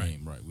is a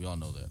name, right? We all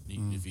know that.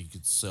 If he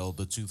could sell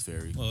the Tooth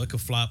Fairy, Well, it could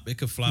flop. It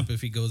could flop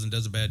if he goes and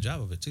does a bad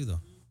job of it too,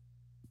 though.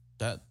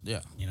 yeah,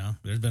 You know,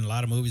 there's been a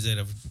lot of movies that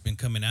have been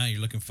coming out. You're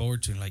looking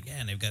forward to, like, yeah,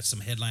 and they've got some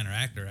headliner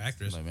actor, or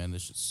actress. like man,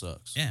 this shit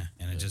sucks. Yeah,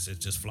 and it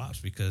just flops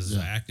because Yeah.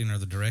 the acting or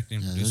the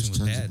directing, Yeah, there's producing was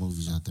tons bad. of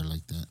movies out there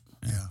like that.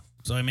 Yeah.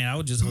 So I mean, I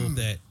would just hope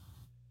that,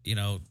 you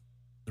know,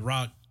 The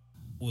Rock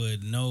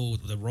would know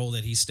the role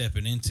that he's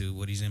stepping into,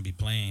 what he's gonna be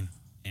playing,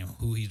 and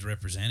who he's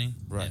representing,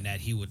 Right. and that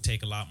he would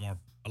take a lot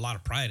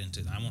of pride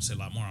into it. I won't say a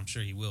lot more. I'm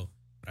sure he will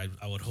But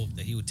I would hope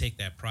that he would take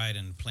that pride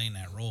in playing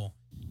that role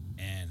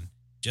and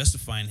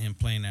justifying him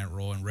playing that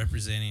role and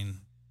representing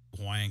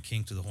Hawaiian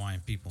King to the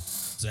Hawaiian people,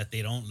 so that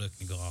they don't look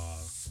and go, oh,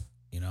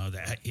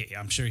 that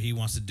I'm sure he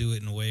wants to do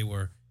it in a way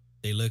where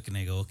they look and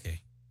they go,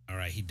 okay, all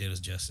right, he did us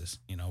justice.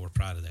 We're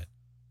proud of that.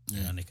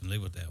 Yeah. And they can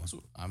live with that one.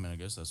 So, I mean, I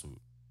guess that's what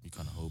you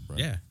kind of hope, right?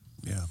 Yeah,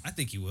 Yeah. I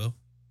think he will.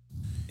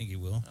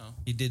 Oh.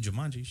 He did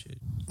Jumanji shit.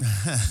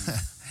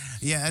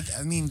 Yeah,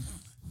 I mean,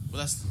 Well,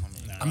 that's.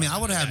 I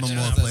would have had Yeah,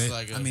 Momoa that's play it.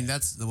 like a- I mean,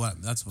 that's what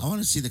I want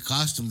to see the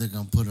costume they're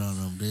gonna put on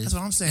him, dude. that's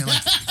what I'm saying.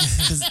 Like,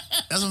 'cause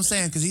that's what I'm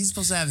saying. Because he's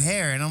supposed to have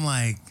hair, and I'm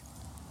like,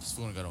 This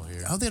fool ain't got no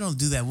hair. I hope they don't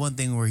do that one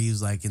thing where he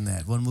was like in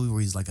that one movie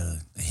where he's like a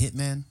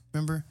hitman.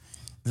 Remember?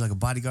 He was like a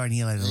bodyguard, and he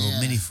had like a little Yeah.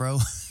 mini fro.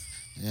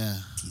 Yeah.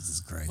 Jesus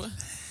Christ. What?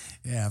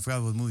 Yeah, I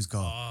forgot what the movie's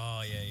called.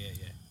 Oh, yeah.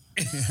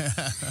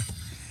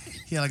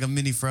 He had like a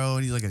mini fro,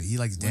 and he likes When he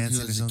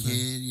dancing or was a something.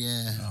 kid,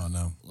 yeah. Oh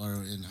no.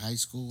 Or in high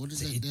school. What is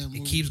that It, damn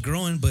movie? it keeps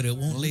growing, but it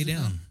won't lay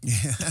down.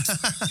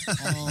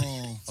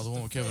 Oh, Oh, the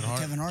one with Kevin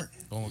Hart. Kevin Hart.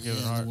 The one with Yeah,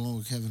 Kevin the Hart. one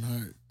with Kevin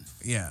Hart.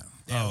 Yeah.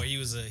 Yeah, Oh. where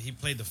he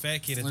played the fat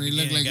kid at When the he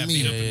looked beginning and like got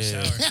me. beat up in the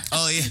Yeah. shower.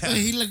 Oh yeah.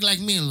 He looked like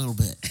me a little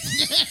bit.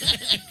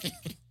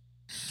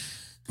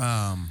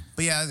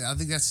 But yeah, I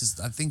think that's just.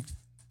 I think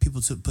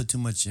people put too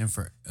much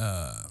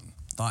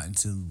thought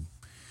into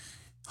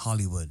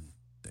Hollywood.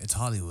 It's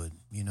Hollywood,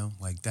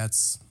 like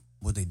that's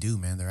what they do,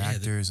 man. They're Yeah,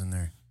 actors and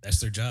they're That's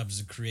their job, is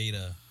to create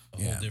a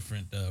Yeah. whole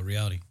different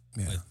reality.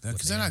 yeah. with what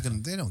Because they they're not have.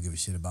 gonna. They don't give a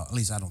shit about. At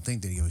least I don't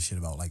think they give a shit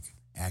about like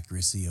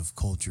accuracy of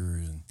culture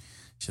and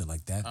shit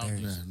like that. I don't There.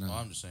 think so. Yeah, no. Well,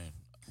 I'm just saying.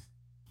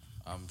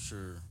 I'm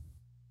sure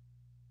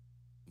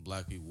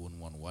black people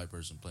wouldn't want a white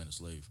person playing a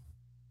slave.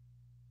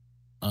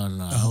 Oh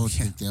no, I Oh, would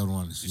yeah. think they would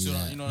want to You, see see what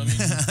I, that. you know what I mean?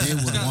 They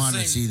would It's kinda want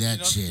to the see same,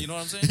 that shit. You know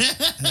what I'm saying?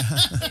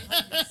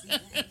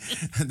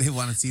 They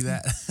want to see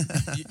that.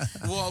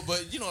 Well,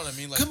 but you know what I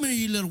mean. Like, Come here,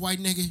 you little white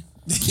nigga.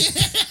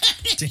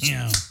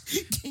 Damn.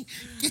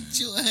 Get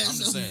your ass I'm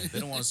just over saying, they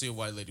don't want to see a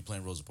white lady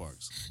playing Rosa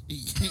Parks.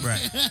 here.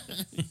 Right.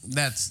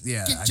 That's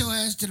yeah. Get your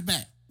ass to the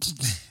back.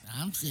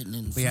 I'm sitting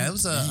in the But yeah, it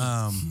was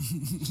a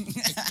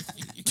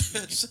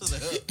Shut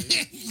up, dude.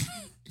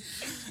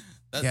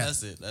 Yeah.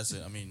 That's it. That's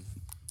it. I mean,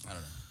 I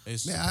don't know.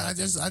 It's yeah. I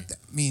surprising.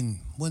 mean,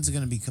 when's it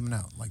gonna be coming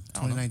out? Like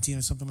don't know. 2019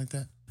 or something like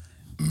that?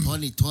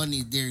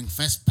 2020 during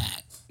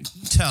Festpack.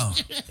 So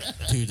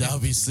dude, that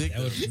would be sick.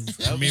 That would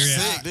That would be premiere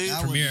sick, at, dude. that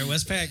would premiere be- at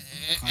Westpac.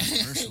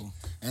 Controversial.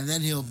 And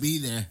then he'll be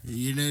there.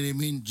 You know what I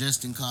mean?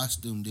 Just in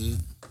costume, dude.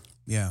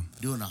 yeah.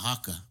 Doing a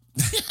haka.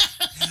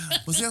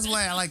 Well, see, that's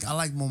why I like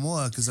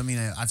Momoa, because I mean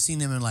I've seen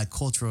him in like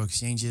cultural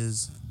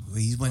exchanges.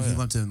 He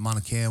went to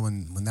Mauna Kea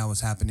when that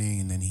was happening,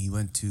 and then he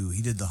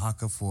did the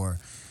haka for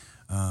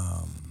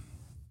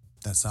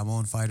that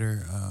Samoan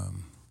fighter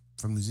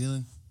from New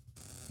Zealand.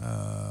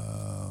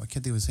 I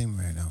can't think of his name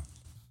right now.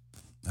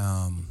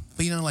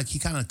 But like he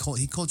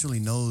culturally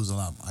knows a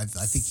lot. I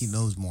think he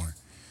knows more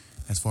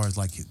as far as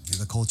like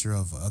the culture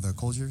of other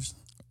cultures.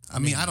 I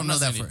mean, I don't I'm know not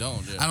that saying for. he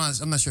don't, yeah.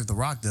 I'm not sure if The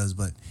Rock does,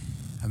 but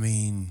I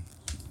mean,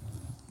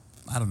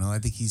 I don't know. I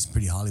think he's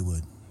pretty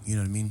Hollywood. You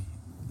know what I mean?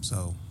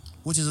 So,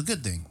 which is a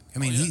good thing. I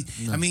mean,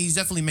 he's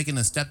definitely making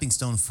a stepping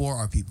stone for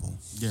our people.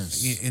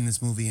 Yes. In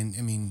this movie, and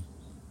I mean,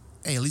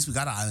 hey, at least we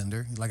got an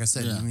Islander. Like I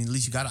said, Yeah. I mean, at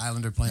least you got an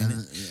Islander playing And,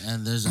 it,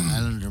 and there's an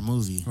Islander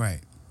movie. right?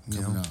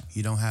 Coming out.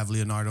 You don't have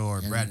Leonardo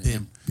or Brad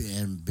Pitt.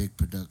 And big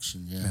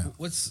production, yeah.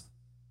 What's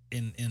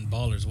in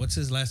Ballers? What's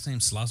his last name?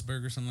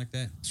 Schlossberg or something like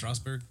that?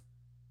 Strasberg?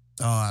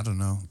 Oh, I don't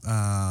know.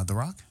 The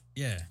Rock.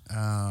 Yeah,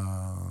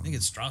 I think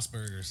it's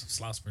Strasberg or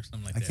Schlossberg,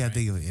 something like I that. can't right?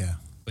 think of it. Yeah.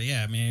 But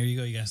yeah, I mean, here you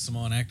go. You got a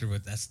Samoan actor,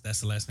 but that's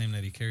the last name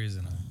that he carries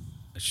in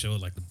a show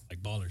like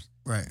Ballers.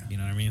 Right. You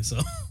know what I mean? So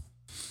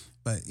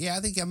But yeah,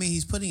 I mean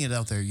he's putting it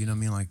out there. You know what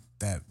I mean? Like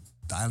that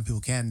the island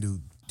people can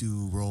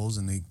do roles,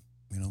 and they,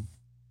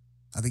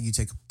 I think you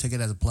take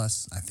it as a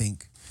plus. I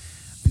think.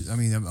 I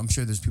mean, I'm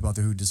sure there's people out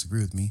there who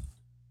disagree with me,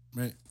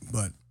 Right.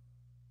 but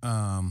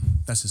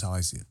that's just how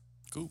I see it.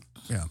 Cool.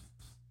 Yeah.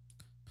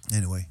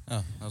 Anyway,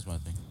 Oh, that was my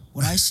thing.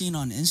 What I seen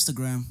on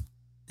Instagram,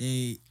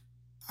 I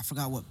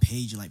forgot what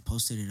page like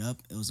posted it up.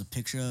 It was a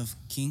picture of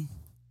King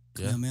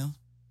Yeah. Kamehameha,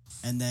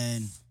 and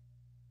then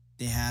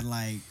they had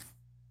like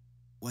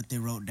what they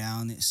wrote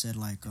down. It said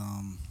like,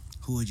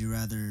 who would you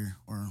rather,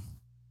 or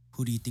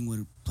who do you think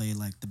would play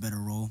like the better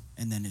role?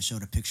 And then it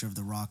showed a picture of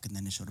The Rock, and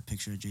then it showed a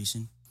picture of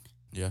Jason.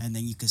 Yeah. And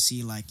then you could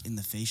see like in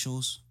the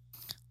facials,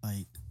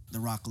 like The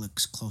Rock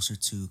looks closer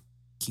to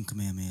King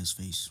Kamehameha's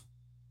face.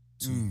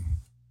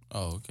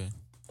 Oh, okay.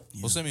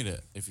 Yeah. Well, send me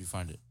that if you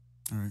find it,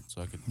 All right.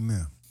 so I could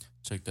yeah,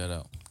 check that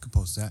out. could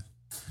post that.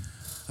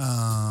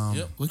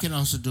 Yep. We can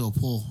also do a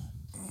poll.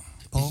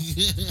 Poll.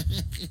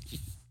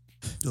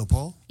 Do a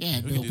poll.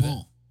 Yeah, We do can a do that.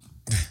 poll.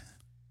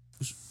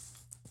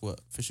 What,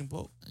 fishing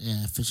pole?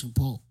 Yeah, fishing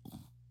poll.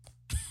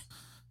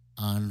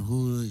 On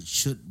who it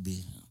should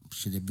be.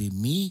 Should it be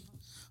me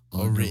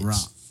or, Or The Rich.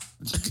 Rock?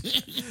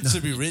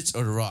 Should be Rich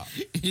or The Rock?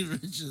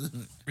 Rich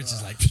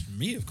is like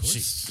me, of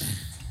course.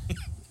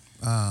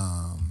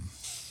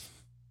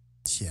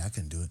 Shit, I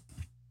couldn't do it.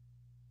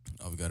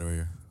 Oh, we got it right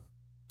here.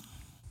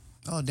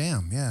 Oh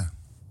damn, yeah.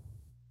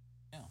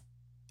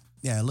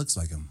 Yeah, it looks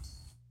like him.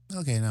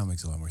 Okay, now it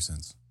makes a lot more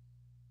sense.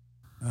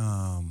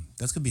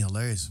 That's gonna be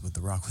hilarious with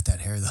The Rock with that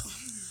hair though.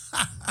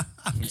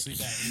 See?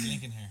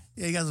 Lincoln hair.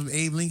 Yeah, he got some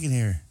Abe Lincoln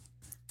hair.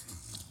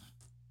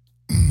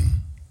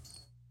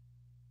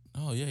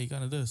 Oh yeah, he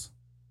kind of does.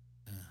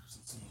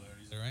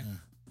 Similarities, all right?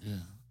 Yeah.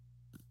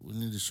 We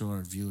need to show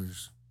our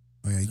viewers.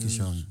 Oh yeah, you can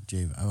show him,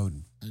 Jay. I would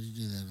How do you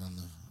do that on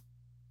the?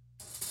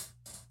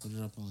 Put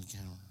it up on the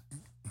camera.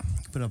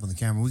 put it up on the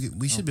camera.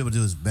 We should be able to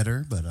do this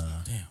better, but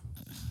Damn.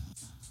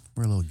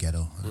 we're a little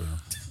ghetto. I don't know.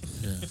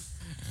 Yeah.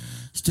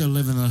 Still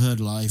living a hood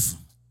life.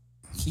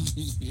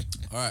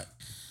 All right.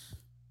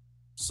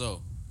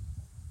 So.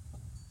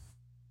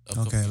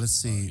 Okay,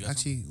 let's you see. got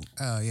Actually,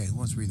 yeah, who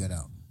wants to read that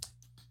out?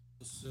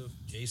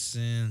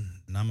 Jason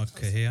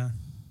Namakaya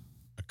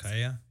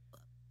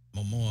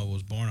Momoa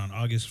was born on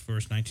August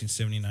 1st,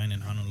 1979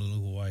 in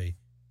Honolulu, Hawaii.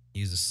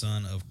 He is the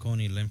son of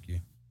Connie Lemke,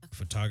 a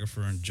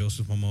photographer, and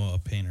Joseph Momoa, a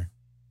painter.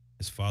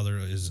 His father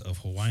is of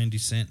Hawaiian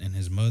descent, and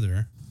his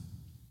mother,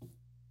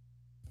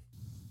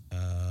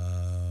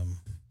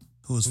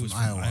 Who was who from, is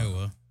from Iowa?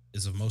 Iowa,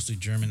 is of mostly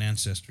German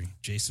ancestry.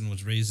 Jason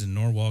was raised in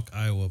Norwalk,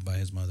 Iowa by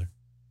his mother.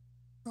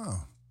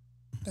 Oh,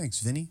 thanks,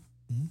 Vinny.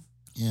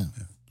 Yeah.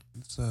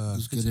 It's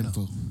That's good to know.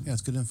 info. Yeah,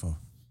 it's good info.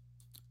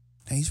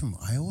 Hey, he's from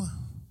Iowa.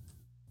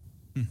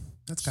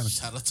 That's kind of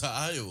Shout out to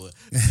Iowa.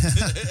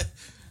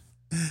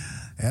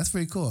 that's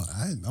pretty cool.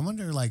 I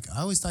wonder, like,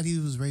 I always thought he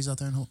was raised out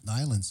there in the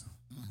islands,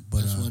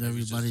 but That's what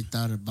everybody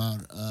thought about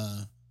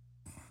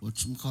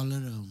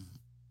whatchamacallit,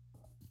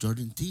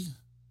 Jordan T.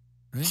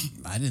 Right?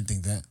 I didn't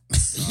think that. I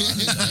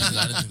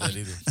didn't think that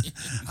either.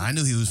 I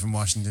knew he was from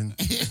Washington.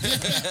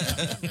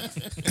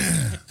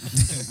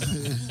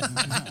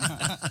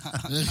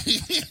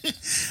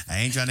 I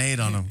ain't trying to hate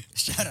on him.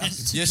 Shout out.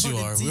 to Yes, you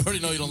Jordan are. T. We already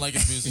know you don't like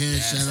his music. Yeah, you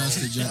shout out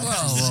asshole. to Jordan.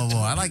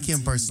 Whoa. I like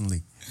him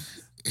personally.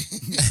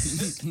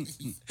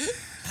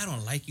 I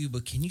don't like you,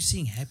 but can you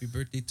sing "Happy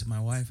Birthday" to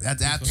my wife?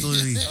 That's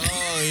absolutely.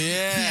 Oh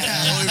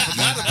yeah, oh, we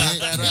forgot about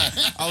that.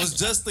 Right? I was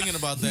just thinking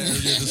about that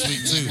earlier this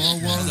week too.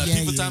 Whoa, That yeah,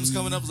 people yeah, time's yeah.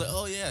 coming up. I was like,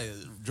 oh yeah,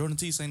 Jordan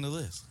T sang the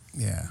list.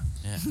 Yeah.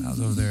 Yeah, I was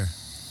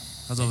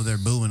over there.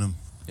 Booing him.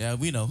 yeah,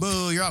 we know.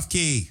 Boo! You're off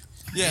key.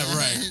 Yeah,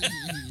 right.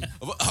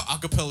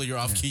 Acapella, you're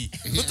off key.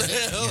 What the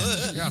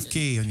hell? You're off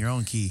key on your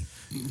own key.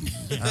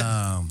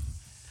 All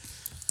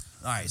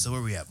right. So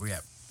where we at?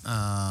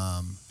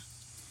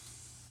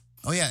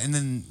 Oh yeah, and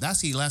then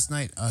last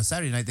night,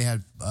 Saturday night, they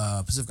had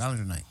Pacific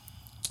Islander night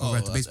over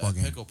at the baseball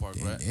game. Petco Park,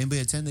 right?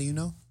 Anybody attend that you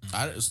know?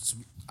 I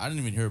didn't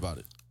even hear about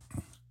it.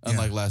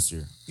 Unlike last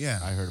year. Yeah.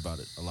 I heard about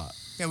it a lot.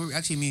 Yeah,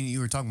 actually, me and you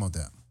were talking about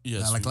that.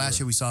 Yes, like we last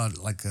were. year, we saw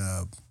like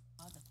a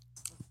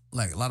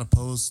lot of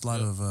posts, a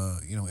lot of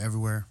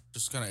everywhere.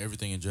 Just kind of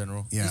everything in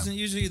general. Yeah. Isn't it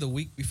usually the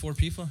week before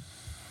FIFA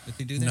that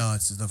they do that? No,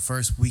 it's the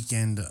first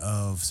weekend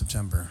of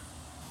September.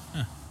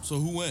 So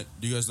who went?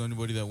 Do you guys know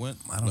anybody that went?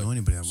 I don't know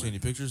anybody that See went. any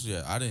pictures?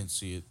 Yeah, I didn't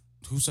see it.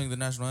 Who sang the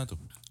national anthem?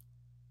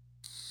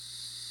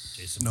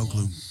 Jason No Momoa.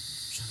 clue.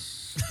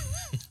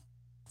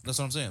 That's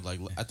what I'm saying.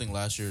 Like, I think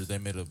last year they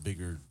made a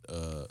bigger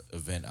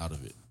event out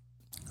of it.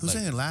 Who Like-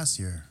 sang it last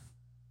year?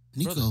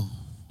 Nico.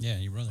 Yeah,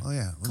 your brother. Oh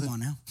yeah. Was Come it? on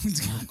now.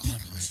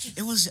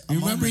 It was. A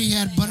Remember moment. he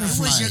had It butterflies.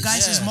 was your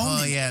guys' Yeah.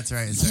 moment. Oh yeah, that's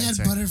right. That's He right. had That's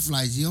right.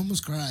 butterflies. He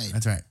almost cried.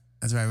 That's right.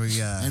 That's right. We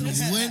And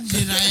when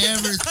did I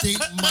ever think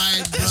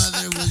my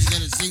brother was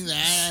gonna sing the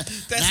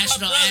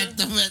national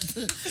anthem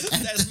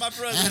That's my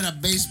brother. at a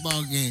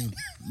baseball game,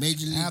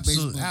 Major League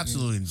Baseball game?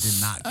 absolutely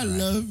did not. I cry.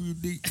 love you,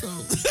 Nico.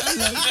 I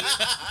love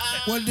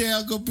you. One day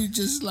I'll go be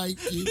just like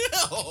you.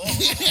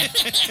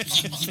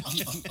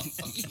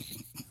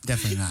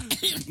 Definitely not.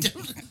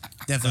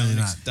 Definitely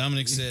not.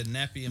 Dominic said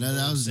Nappy and No,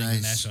 that Bo was sang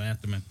nice. the national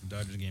anthem at the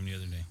Dodgers game the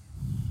other day.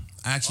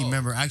 I actually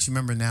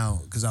remember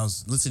now because I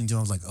was listening to him.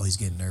 I was like, oh, he's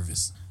getting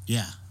nervous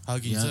Yeah. How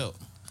can you Yeah. tell?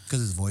 because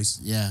his voice.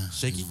 Yeah.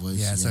 Shaky? His voice,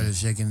 Yeah, it started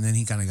shaking, and then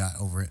he kind of got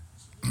over it,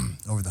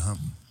 over the hump.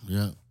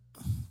 Yeah.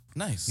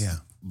 Nice. Yeah,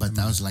 But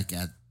that was like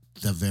at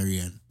the very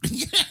end.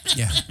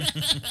 yeah.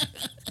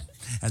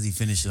 As he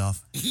finished it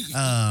off.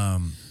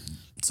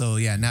 So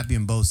yeah, Nappy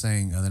and Bo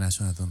sang the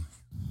national anthem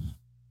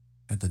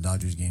at the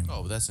Dodgers game.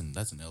 Oh, that's in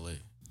L.A.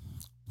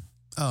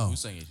 Oh, Who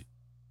sang it?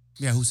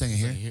 yeah. Who sang it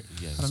Sang here?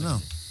 Yeah, I don't know.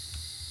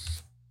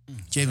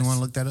 Javen, want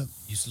to look that up?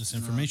 Useless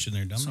information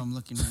there, Dominic. So I'm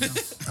looking right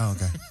now. Oh,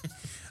 okay.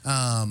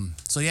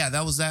 So yeah,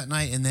 that was that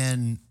night, and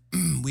then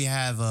we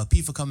have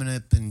PIFA coming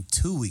up in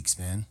 2 weeks,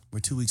 man. We're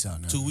 2 weeks out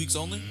now. 2 weeks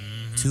only?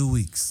 2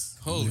 weeks.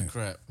 Holy Yeah.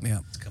 crap. Yeah,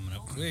 It's coming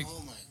up quick.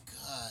 Oh my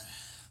God.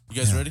 You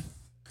guys Yeah. ready?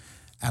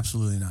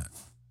 absolutely not.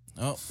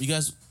 Oh, you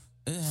guys,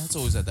 it's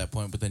always at that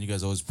point, but then you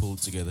guys always pull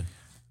it together.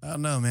 I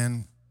don't know,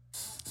 man.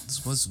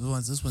 This one's a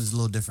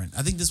little different.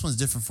 I think this one's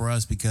different for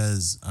us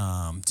because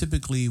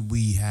typically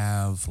we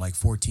have like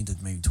 14 to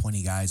maybe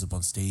 20 guys up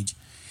on stage.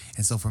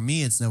 And so for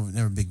me, it's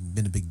never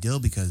been a big deal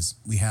because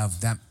we have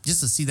that, just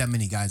to see that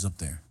many guys up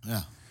there.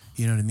 Yeah.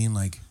 You know what I mean?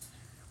 Like,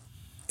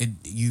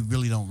 you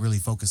really don't really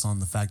focus on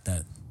the fact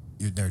that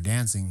they're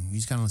dancing. You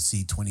just kind of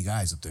see 20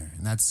 guys up there,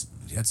 and that's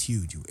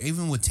huge.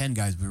 Even with 10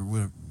 guys,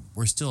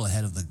 we're still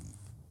ahead of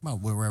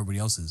where everybody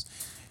else is.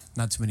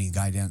 not too many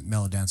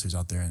male dancers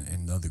out there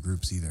in the other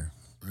groups either.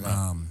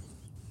 Right.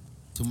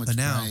 Too much but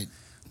now- pride.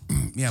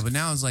 Yeah, but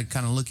now I was like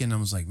kind of looking. I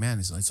was like, man,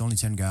 it's only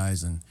 10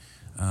 guys, and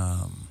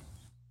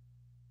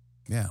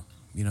yeah,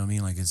 you know what I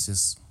mean. Like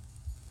it's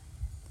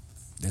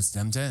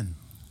them 10.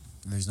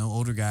 There's no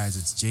older guys.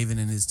 It's Javen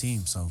and his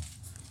team. So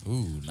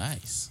Ooh,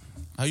 nice.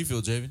 How you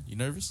feel, Javen? You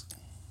nervous?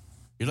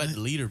 You're like the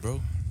leader,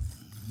 bro.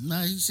 No,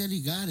 he said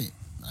he got it.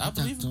 I talked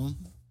believe to him. him.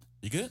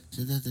 You good?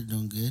 Said that they're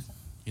doing good.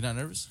 You not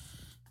nervous?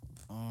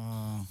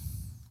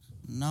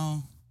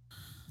 No,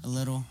 a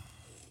little,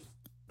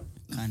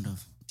 kind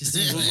of. Which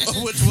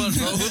one,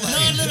 bro? No,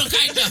 a little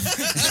kind of.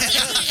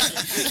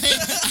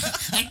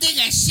 I think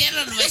I shit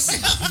on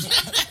myself.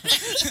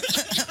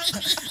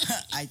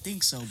 I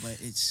think so, but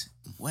it's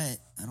wet.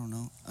 I don't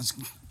know.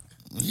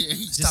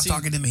 stop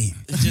talking to me.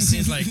 It just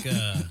seems like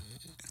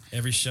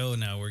every show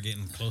now we're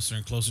getting closer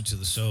and closer to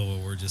the show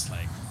where we're just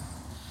like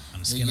on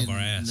the skin of our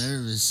ass.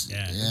 Nervous.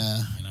 Yeah,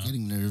 Yeah. you know?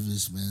 Getting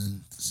nervous,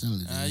 man. That's all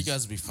it You is.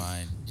 guys will be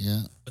fine.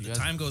 Yeah. But You the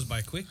guys- time goes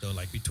by quick though.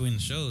 Like between the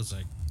shows,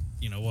 like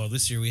well,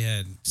 this year we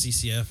had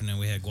CCF and then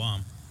we had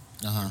Guam.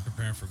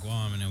 Preparing for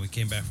Guam, and then we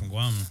came back from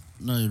Guam.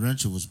 No, your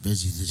rancher was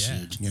busy this Yeah.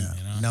 year. Yeah.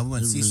 You know? Now we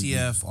went They're really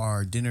CCF,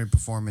 our dinner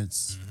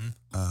performance,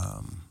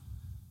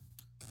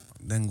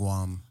 then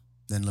Guam,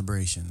 then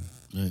Liberation,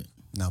 Right.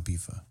 now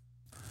PIFA.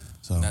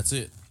 So And that's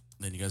it.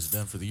 Then you guys are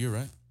done for the year,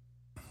 right?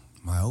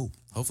 I hope.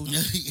 Hopefully.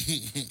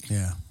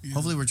 Yeah.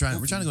 Hopefully we're trying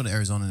to go to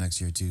Arizona next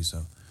year too.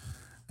 So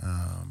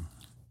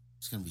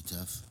It's gonna be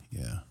tough.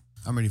 yeah,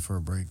 I'm ready for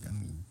a break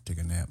and take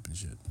a nap and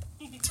shit.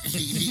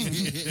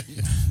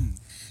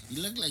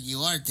 You look like you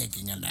are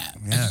taking a nap.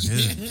 Yeah,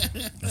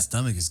 dude. My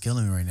stomach is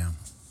killing me right now.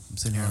 I'm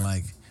sitting here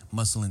like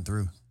muscling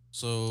through.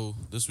 So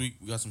this week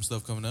we got some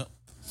stuff coming up.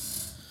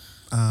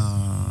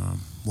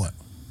 What?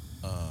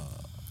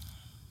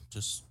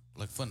 Just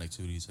like fun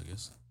activities, I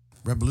guess.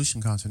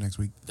 Revolution concert next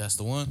week. That's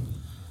the one.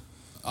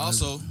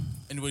 Also,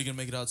 anybody gonna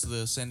make it out to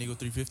the San Diego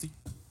 350?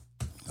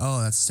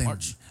 Oh, that's the same.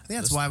 March. I think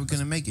that's why we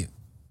couldn't make it.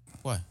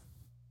 Why?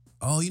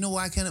 Oh, you know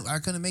why I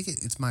couldn't make it?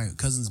 It's my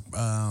cousin's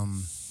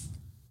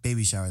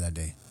baby shower that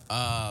day.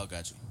 Oh,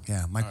 got you.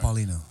 Yeah, Mike All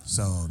right. Paulino.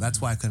 So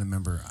that's why I couldn't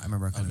remember. I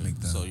remember I couldn't make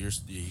the. So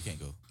you can't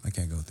go. I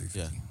can't go 350.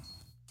 Yeah.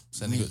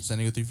 San Diego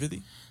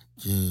 350?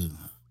 Dude,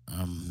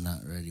 I'm not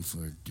ready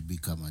for it to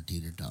become a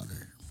teeter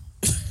totter.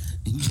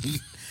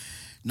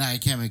 Nah, I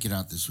can't make it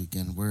out this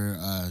weekend. We're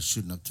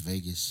shooting up to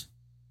Vegas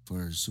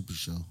for a super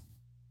show.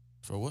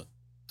 For what?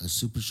 A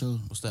super show?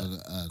 What's that?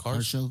 A car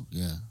Cars? show?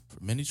 Yeah.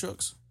 For mini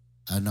trucks?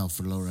 No,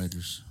 for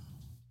lowriders.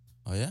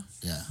 Oh yeah?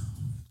 Yeah.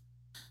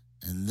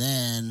 And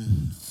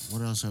then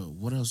what else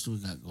do we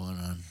got going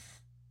on?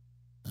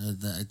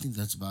 I think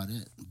that's about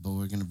it. But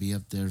we're gonna be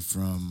up there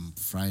from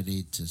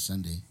Friday to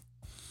Sunday.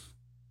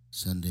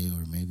 Sunday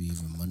or maybe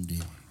even Monday.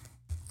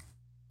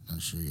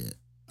 Not sure yet.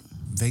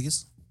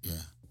 Vegas?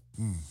 Yeah.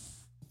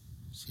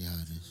 See how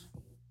it is.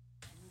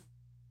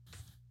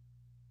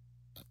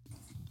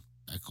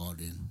 I called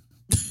in.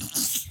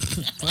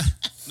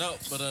 No,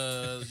 but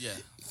yeah.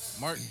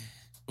 Mark.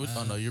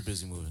 Oh no, you're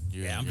busy moving.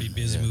 I'm you're-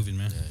 busy yeah, moving,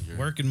 man. Yeah, you're,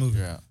 Working, moving.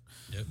 You're out.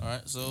 Yep. All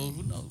right, so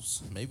who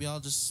knows? Maybe I'll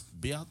just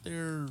be out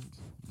there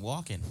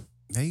walking.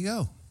 There you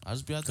go. I'll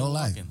just be out there Go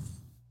live. walking.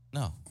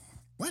 No,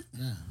 What?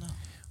 Yeah.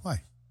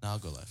 Why? no, I'll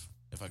go live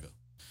if I go.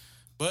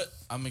 But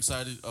I'm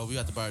excited. Oh, we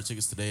got to buy our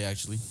tickets today,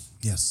 actually,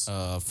 Yes.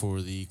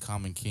 for the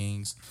Common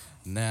Kings.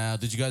 Now,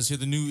 did you guys hear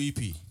the new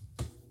EP?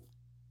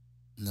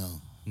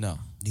 No. No,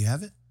 Do you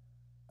have it?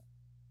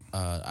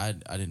 I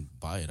didn't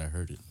buy it. I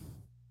heard it.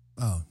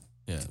 Oh,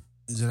 Yeah,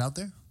 is it out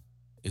there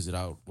is it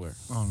out where?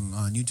 on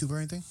YouTube or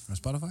anything or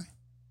Spotify?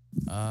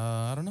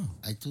 I don't know.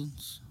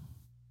 iTunes.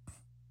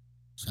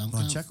 Want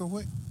SoundCloud. to check real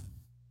quick?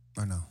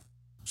 Or no?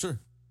 Sure.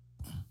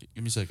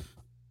 Give me a second.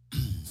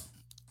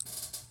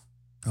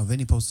 Oh,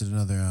 Vinny posted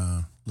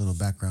another little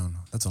background.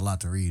 That's a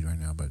lot to read right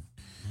now, but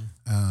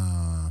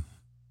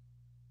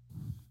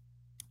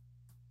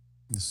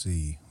let's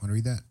see. Want to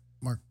read that,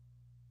 Mark?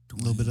 A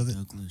little bit of it.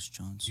 Douglas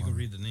Johnson. You can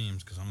read the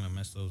names because I'm going to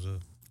mess those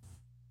up.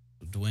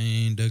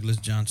 Dwayne Douglas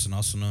Johnson,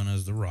 also known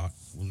as The Rock,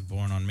 was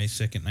born on May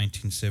 2nd,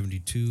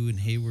 1972 in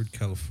Hayward,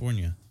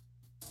 California.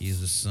 He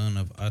is the son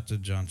of Atta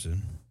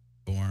Johnson,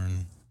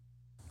 born...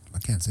 I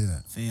can't say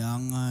that.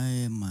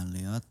 Feangai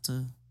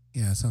Maleata.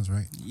 Yeah, that sounds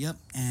right. Yep,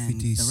 and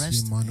Piti the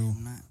rest. Simanu.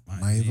 I'm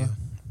not- Maiva.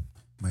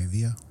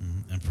 Maivia.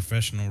 And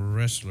professional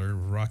wrestler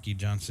Rocky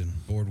Johnson,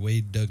 board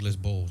Wade Douglas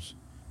Bowles.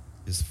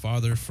 His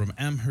father from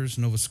Amherst,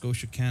 Nova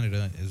Scotia,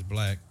 Canada, is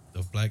black,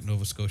 of black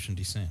Nova Scotian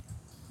descent.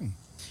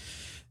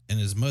 And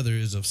his mother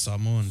is of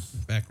Samoan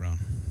background.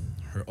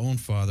 Her own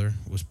father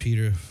was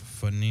Peter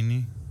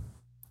Fanini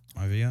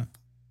Maivia,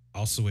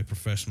 also a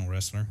professional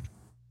wrestler.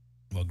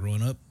 While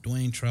growing up,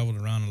 Dwayne traveled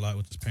around a lot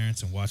with his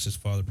parents and watched his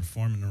father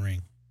perform in the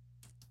ring.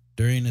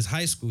 During his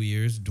high school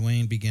years,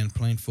 Dwayne began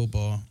playing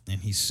football,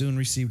 and he soon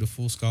received a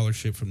full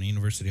scholarship from the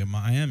University of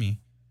Miami,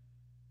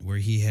 where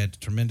he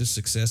had tremendous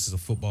success as a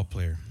football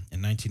player.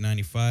 In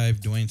 1995,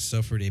 Dwayne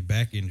suffered a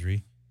back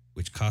injury,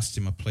 which cost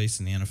him a place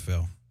in the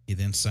NFL. He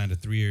then signed a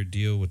 3-year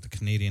deal with the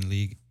Canadian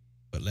League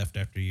but left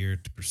after a year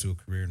to pursue a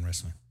career in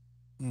wrestling.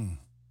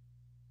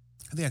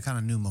 I think I kind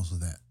of knew most of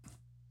that.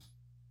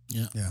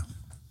 Yeah. Yeah.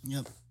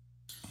 Yep.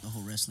 The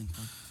whole wrestling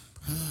part.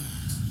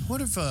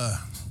 What if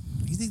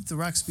you think The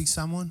Rock speaks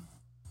Samoan?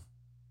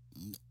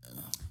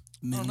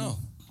 Minimal. know.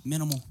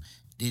 Minimal.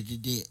 Did.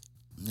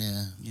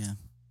 Yeah. Yeah.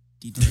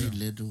 Very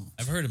little.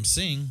 I've heard him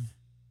sing.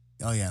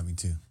 Oh yeah, me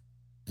too.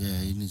 Yeah,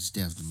 he needs to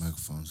have the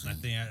microphone. So. I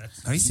think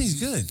Oh, he sings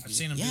good. I've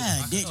seen him.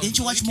 Yeah, do didn't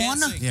you watch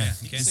Moana? Yeah,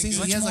 he he can sing sings.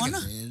 good. He has like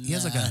Moana? he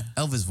has like a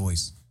Elvis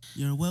voice.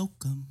 You're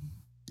welcome.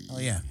 Oh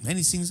yeah, and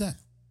he sings that.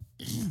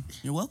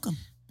 You're welcome.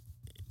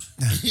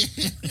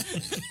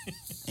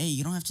 Hey,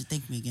 you don't have to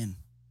thank me again.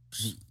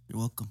 You're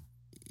welcome.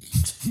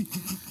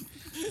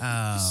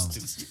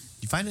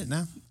 You find it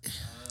now?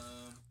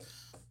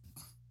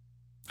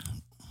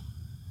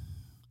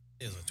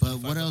 But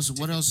what else?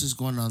 What else is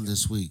going on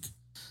this week?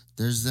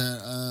 There's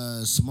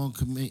that Simone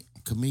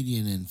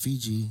comedian in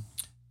Fiji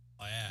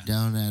Oh yeah.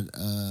 down at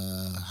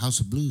House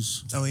of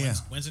Blues. Oh yeah,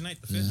 Wednesday night,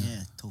 the 5th.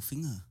 Yeah,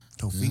 Tofinga.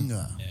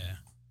 Tofinga. Yeah.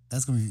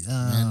 That's gonna be.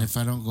 And if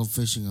I don't go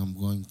fishing, I'm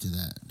going to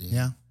that. Dude.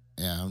 Yeah.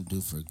 Yeah, I'm due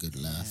for a good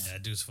laugh. Yeah,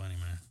 that dude's funny,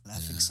 man.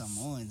 Laughing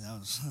Samoans. That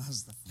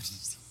was the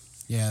funniest.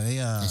 Yeah, they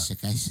That's the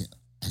guy said,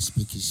 I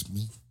speak is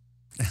me.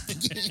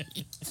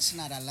 It's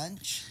not a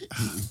lunch.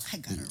 I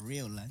got a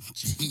real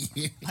lunch.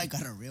 I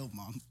got a real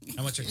mom.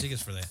 How much are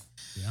tickets for that?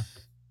 Yeah.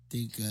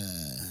 think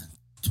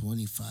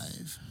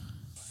 25.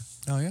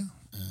 Oh yeah.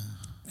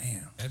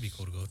 Damn. That'd be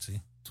cool to go see.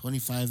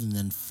 25 and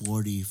then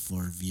 40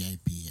 for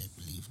VIP, I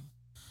believe.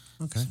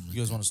 Okay. You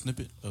guys want a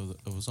snippet of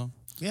a song?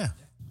 Yeah.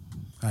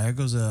 All right, here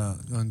goes.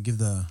 Gonna give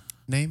the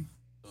name.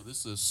 So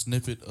this is a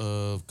snippet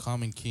of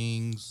Common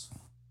Kings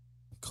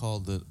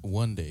called the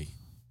One Day.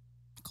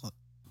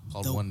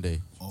 Called The- One Day.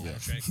 Oh. Yeah.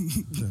 Track.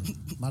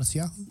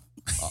 Marciaco.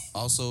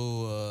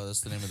 Also,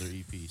 that's the name of their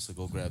EP. So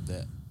go grab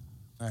that.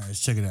 All right, let's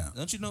check it out.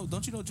 Don't you know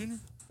Junior?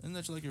 Isn't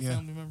that like your Yeah.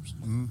 family members?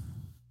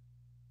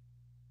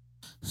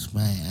 It's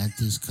my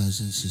auntie's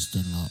cousin,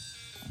 sister-in-law.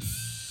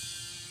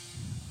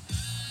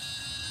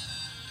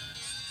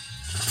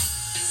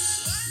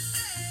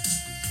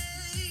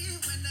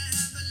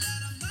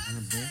 Want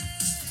a beer?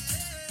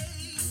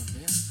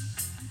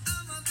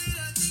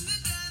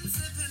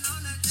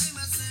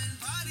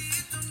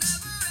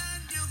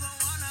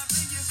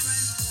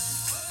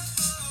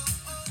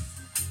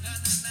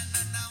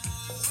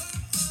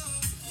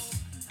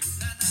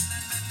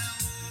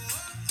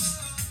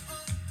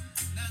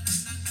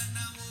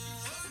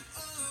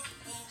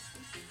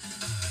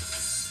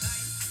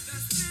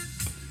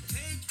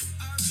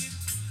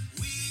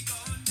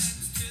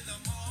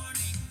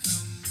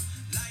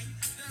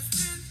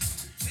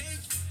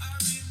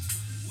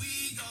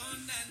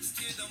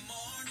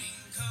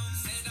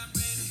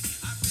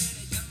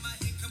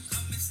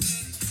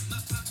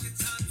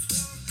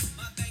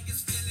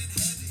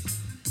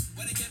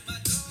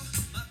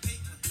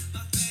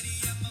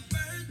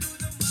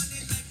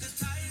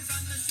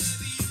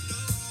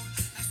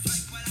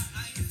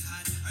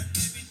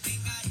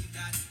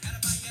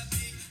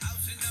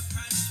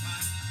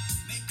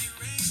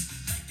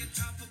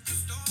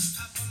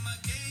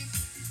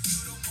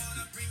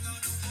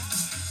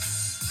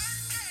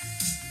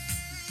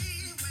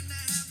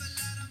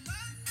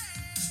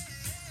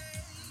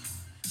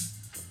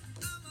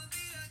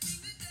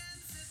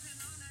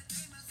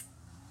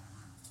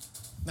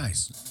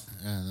 Nice,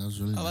 Yeah, that was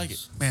really I like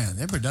nice. it. man.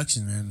 Their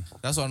production, man.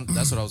 That's what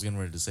I was getting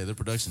ready to say. Their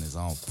production is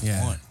on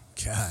Yeah. point.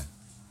 God.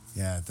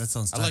 Yeah, that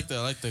sounds. I tight.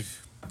 like the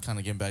kind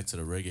of getting back to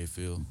the reggae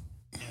feel.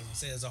 Yeah, I was gonna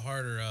say it's a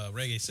harder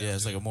reggae sound. Yeah,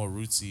 it's to like it. a more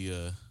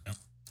rootsy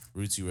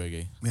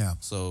reggae. Yeah.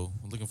 So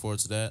I'm looking forward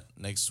to that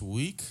next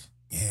week.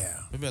 Yeah.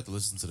 Maybe I have to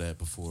listen to that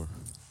before,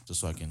 just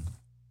so I can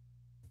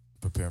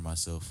prepare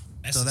myself.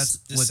 That's so this,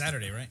 that's this what-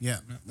 Saturday, right? Yeah.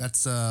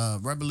 That's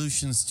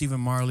Revolution, Stephen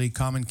Marley,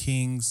 Common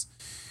Kings,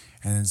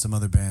 and then some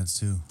other bands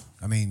too.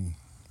 I mean,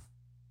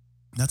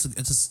 it's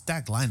a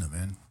stacked lineup,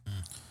 man.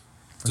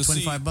 For To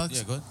see- $25.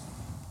 Yeah, go ahead.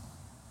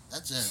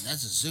 That's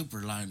a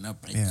super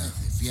lineup right Yeah. there,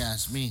 if you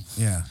ask me.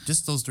 Yeah,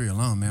 just those three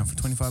alone, man. For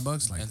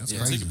 $25, like And that's yeah,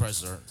 crazy. ticket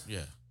prices are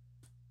Yeah.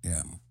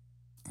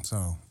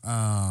 So,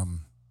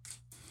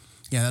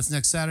 yeah, that's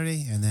next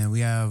Saturday, and then we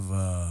have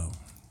a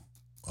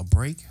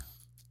break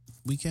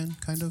weekend,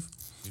 kind of,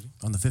 Really?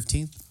 on the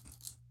 15th.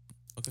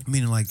 Okay.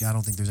 Meaning, like, I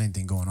don't think there's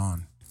anything going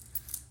on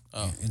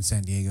Oh. in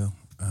San Diego.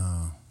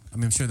 I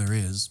mean, I'm sure there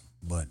is,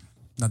 but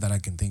not that I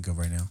can think of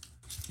right now.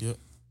 Yep.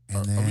 And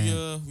Are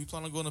then, we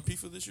planning on going to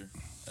PIFA this year?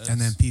 and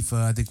then PIFA,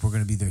 I think we're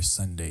gonna be there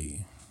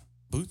Sunday.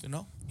 booth and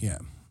all. Yeah,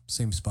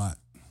 same spot,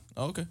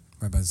 Oh, okay.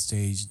 right by the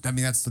stage. I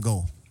mean, that's the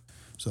goal.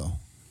 So,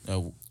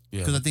 Yeah.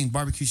 because I think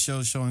barbecue show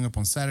is showing up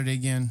on Saturday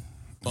again,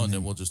 Oh, and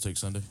then we'll just take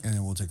Sunday. and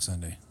then we'll take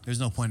Sunday. There's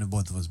no point of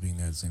both of us being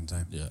there at the same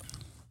time, Yeah.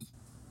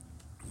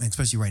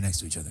 especially right next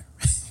to each other.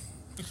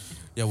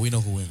 Yeah, we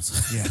know who wins.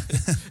 Yeah.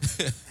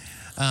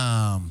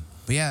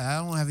 But yeah,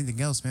 I don't have anything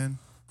else, man.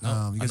 You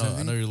I guys know. have I know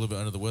anything? you're a little bit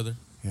under the weather.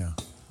 Yeah.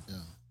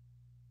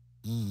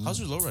 Mhm. How's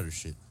your lowrider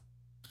shit?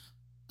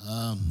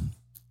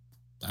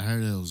 I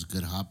heard it was a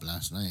good hop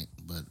last night,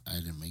 but I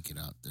didn't make it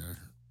out there.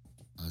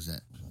 How's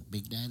that?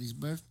 Big Daddy's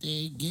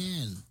birthday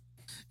again.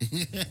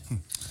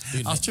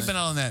 I was tripping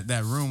out on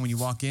that room when you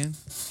walk in,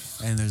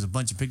 and there's a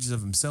bunch of pictures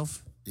of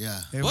himself Yeah.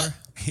 everywhere.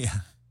 Yeah.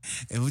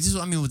 It was just,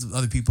 I mean, with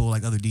other people,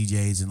 like other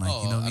DJs, and like,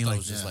 Oh, you know what I mean? thought Like, it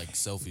was just like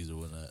selfies or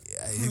whatnot.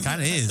 it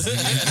kind of is.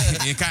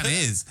 It kind of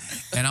is.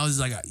 And I was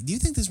like, do you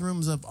think this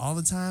room's up all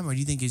the time, or do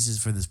you think it's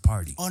just for this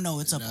party? Oh no,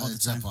 it's up all the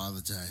It's time. up all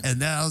the time.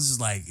 And then I was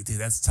just like, dude,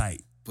 that's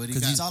tight. But he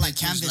 'Cause got he's all like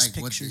pictures, canvas with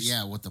the-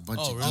 pictures. with a bunch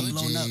Oh, of really?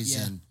 Blown up, DJs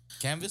yeah. and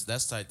Canvas?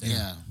 That's tight then.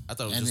 yeah. I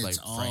thought it was and just it's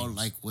like all frames.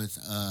 like with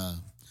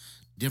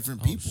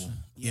different people.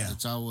 Yeah.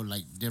 It's all with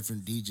like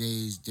different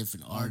DJs,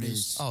 different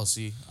artists. Oh,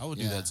 see, I would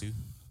do Yeah. that too.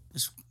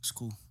 It's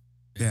cool.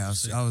 Yeah,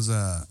 I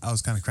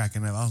was kind of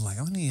cracking up. I was like,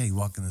 I want to hear you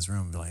walk in this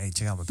room and be like, hey,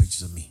 check out my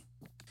pictures of me.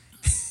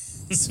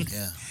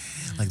 Yeah.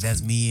 Like,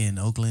 that's me in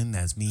Oakland.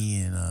 That's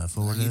me in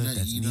Florida.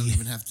 That's You me. don't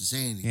even have to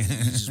say anything.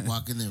 You just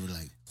walk in there and be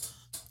like,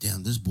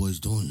 damn, this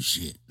boy's doing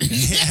shit.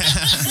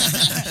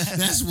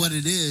 That's what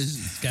it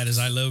is. Got his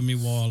 "I love me"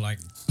 wall like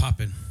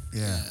popping.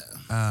 Yeah.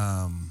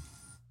 Not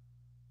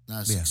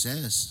Yeah.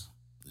 success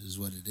is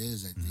what it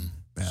is, I think. Yeah,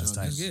 that's Showing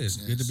tight. That's good. It's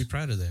good to be success.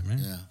 proud of that, man.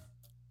 Yeah.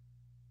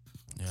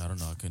 Yeah, I don't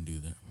know. I couldn't do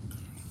that.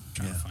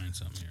 Trying Yeah. to find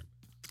something here.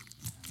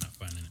 Not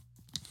finding it.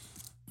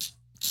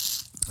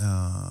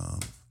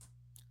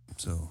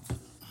 So,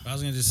 I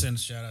was gonna just send a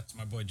shout out to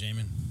my boy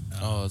Jamin.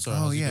 Oh, that's all right.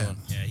 Oh, How's he yeah. doing?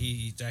 Yeah,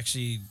 he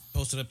actually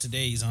posted up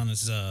today. He's on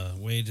his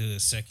way to the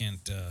second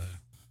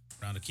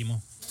round of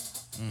chemo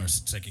or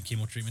second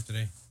chemo treatment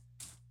today.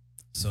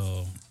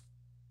 So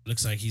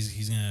looks like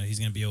he's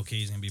gonna be okay.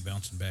 He's gonna be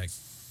bouncing back.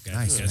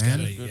 Nice, guy's man.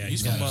 gotta- Good. yeah,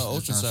 He's he's from got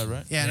Oceanside,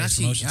 right? yeah, and Yeah,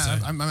 actually, promotion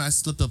side. I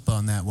slipped up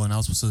on that one. I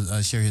was supposed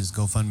to share his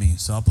GoFundMe,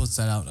 so I'll post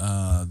that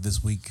out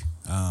this week.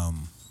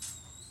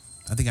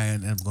 I think I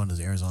ended up going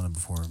to Arizona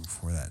before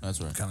that. That's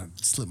right. Kind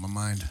of slipped my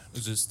mind.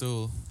 Is it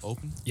still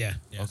open? Yeah,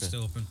 it's Okay.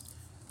 still open.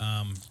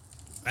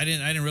 I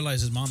didn't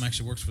realize his mom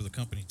actually works for the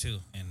company too,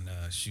 and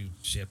she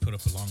had put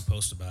up a long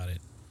post about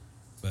it.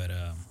 But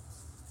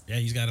yeah,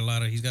 he's got a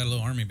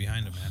little army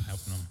behind him, man,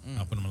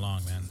 helping him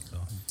along, man. So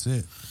That's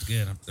it. it's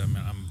good.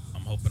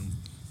 I'm hoping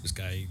this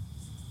guy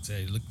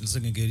say it's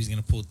looking good. He's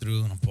gonna pull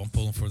through, and I'm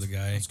pulling for the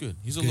guy. That's good.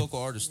 He's a Good. local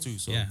artist too.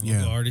 So Yeah, Yeah.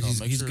 local artist.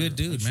 no, He's a good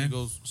dude, make sure man. you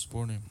go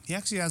support him. He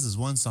actually has this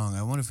one song.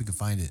 I wonder if we can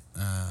find it.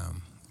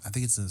 I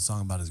think it's a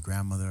song about his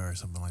grandmother or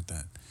something like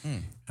that.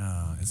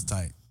 It's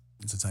tight.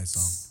 It's a tight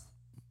song.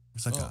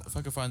 It's like Well, if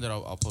I can find that,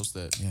 I'll post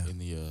that Yeah. in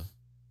the.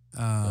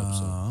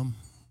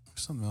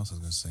 something else I was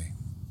gonna say.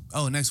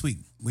 Oh, next week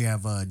we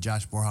have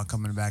Josh Borja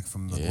coming back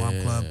from the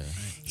Warm Club.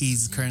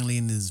 He's currently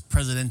in his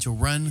presidential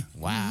run.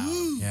 Wow.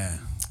 Yeah.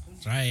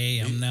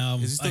 Right, I'm now.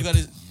 Is he still I'm got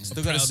his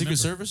proud Secret member.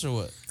 Service or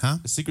what? Huh?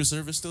 The Secret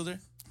Service still there?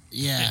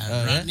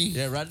 Yeah. Rodney?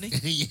 Yeah, Rodney.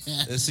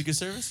 Yeah. The Secret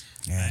Service.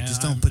 Yeah. Yeah,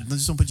 Just don't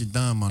put your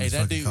thumb on Hey, his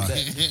that fucking dude, car.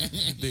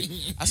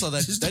 dude, I saw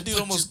that. Just That don't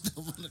dude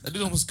put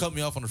your almost cut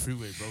me off on the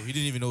freeway, bro. He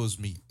didn't even know it was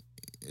me.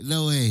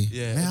 No way.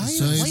 Yeah. Man, I why just- you,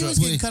 So why he's you always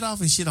right. getting cut off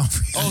and shit on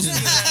free? Oh, speaking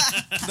of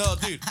that, no,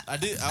 dude. I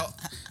did.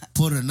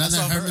 Put another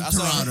Herman I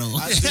Toronto.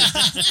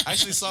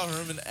 actually saw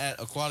Herman at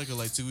Aquatica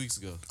like 2 weeks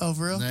ago. Oh,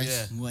 for real? Nice.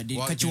 Yeah. What, did he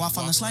Walking- cut you off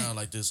on the walking slide? around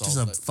Like this, Just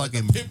all a like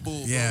fucking a pit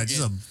bull. yeah, bro,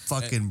 just a again.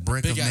 fucking And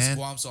brick big of ass man.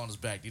 squamps on his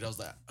back, dude. I was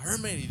like,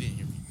 Herman, he didn't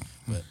hear me.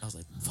 But I was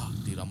like, fuck,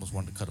 dude. I almost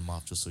wanted to cut him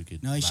off just so he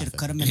could. No, you laugh should have at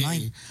cut me. him in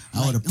line. I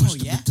would have Like, pushed oh,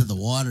 him yeah? into the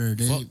water,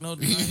 dude. Fuck no,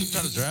 dude. He was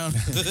trying to drown.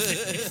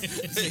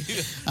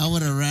 I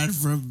would have ran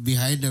from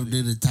behind him,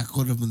 dude, and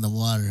tackled him in the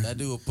water. That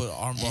dude would put an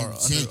arm bar And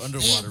said,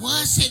 underwater, it bro.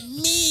 wasn't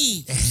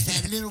me.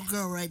 That little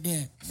girl right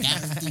there.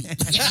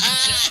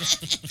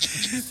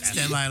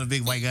 Stand by on a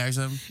big white guy or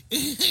something.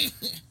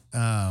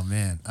 Oh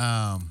man.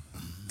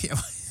 Yeah.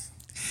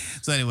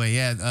 So anyway,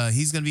 yeah,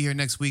 he's gonna be here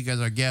next week as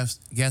our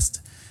guest.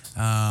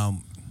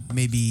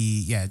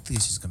 Maybe I think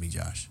it's just gonna be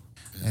Josh.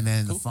 And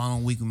then the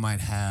following week we might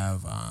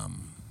have.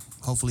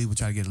 Hopefully we'll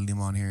try to get a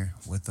Lima on here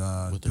with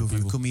their people from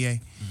people. Kumie,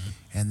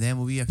 and then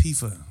we'll be at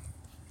PIFA.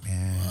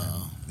 And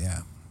yeah,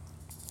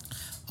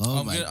 Oh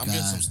I'm my getting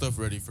some God. stuff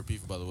ready for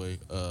people, by the way.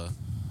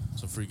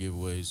 Some free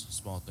giveaways,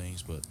 small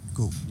things, but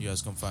cool. you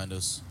guys come find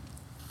us.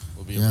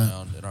 We'll be Yeah.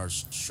 around in our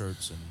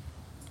shirts and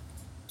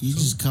You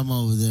just come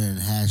over there and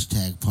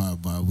hashtag Par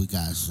Bar. We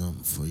got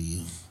something for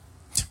you.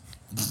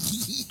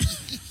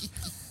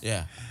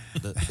 yeah,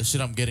 the shit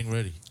I'm getting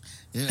ready.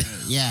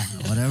 Yeah,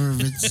 whatever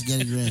Vince is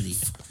getting ready.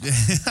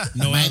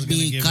 No, I was Might gonna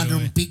be give it away.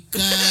 carne pica,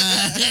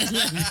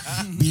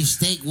 beef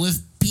steak with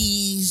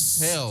peas.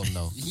 Hell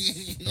no.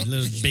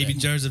 Little baby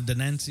jars of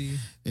Denancy.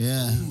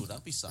 Yeah. Ooh,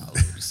 that'd be solid.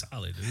 Be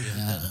solid, dude.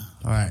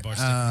 All right, Bar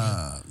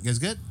stick. you guys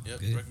good? Yep.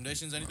 Good.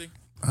 Recommendations? Anything?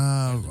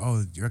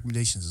 Your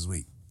recommendations this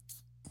week.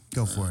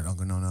 Go for it,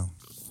 Uncle No.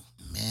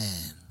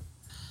 Man.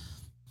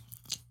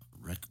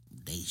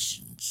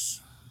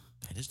 Recommendations.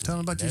 Tell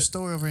them about your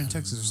story over in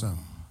Texas or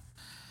something.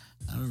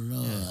 I don't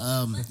know.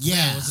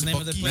 Yeah. What's the name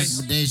of the place?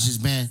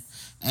 Recommendations, man.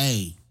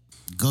 Hey,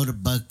 go to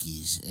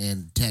Buc-ee's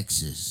in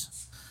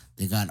Texas.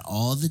 They got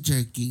all the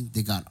jerky.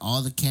 They got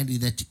all the candy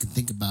that you can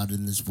think about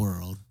in this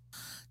world.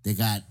 They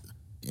got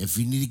if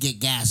you need to get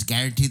gas,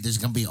 guaranteed there's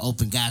gonna be an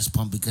open gas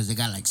pump because they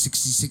got like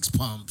 66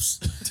 pumps.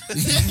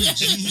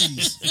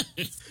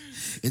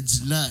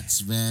 It's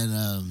nuts,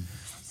 man.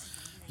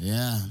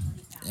 Yeah,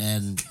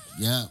 and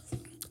yeah,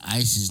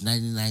 ice is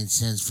 99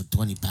 cents for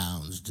 20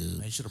 pounds, dude.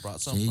 Man, you should have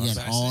brought So some. you bro.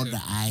 get all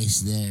the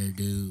ice there,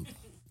 dude.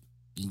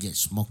 You can get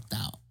smoked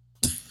out.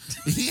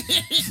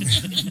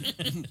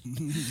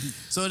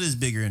 So it is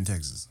bigger in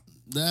Texas.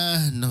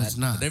 No, it's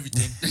not. And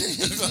everything.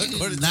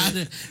 According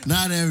to-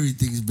 Not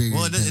everything's bigger.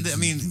 Well, in Texas. I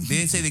mean, they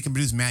didn't say they can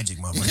produce magic,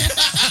 motherfucker.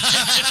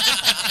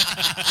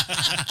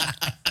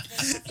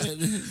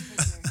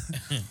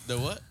 the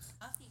what?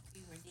 Coffee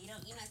creamer. They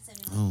don't. You're not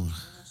sending Oh.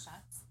 little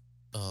shots.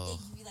 Oh,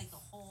 They give you like the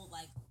whole,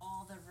 like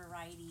all the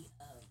variety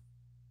of.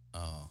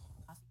 oh.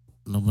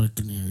 Nobody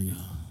can hear you.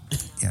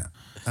 Yeah.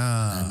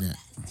 And,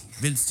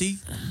 Vince T,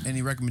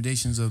 any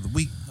recommendations of the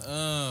week?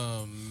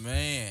 Oh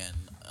man.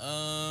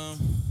 I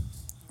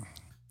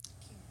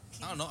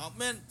don't know,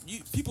 man.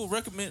 People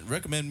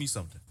recommend me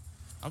something.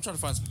 I'm trying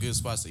to find some good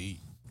spots to eat.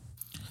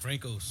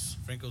 Franco's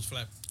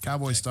Flat.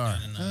 Cowboy Shack Star.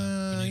 down in,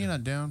 Bonita. You're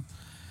not down.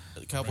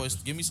 Cowboys,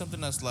 give me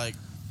something that's like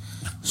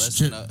less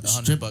Strip- than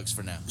strip- $100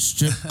 for now.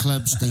 Strip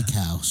Club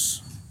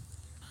Steakhouse.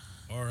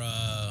 Or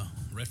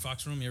Red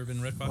Fox Room. You ever been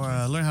to Red Fox Or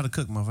Room? learn how to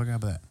cook, motherfucker. How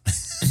about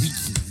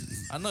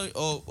that? I know.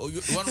 Oh,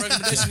 you want a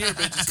recommendation here,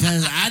 bitches?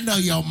 Cause I know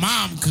your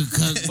mom could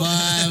cook, boy.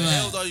 The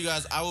hell with all you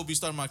guys. I will be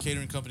starting my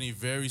catering company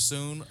very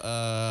soon.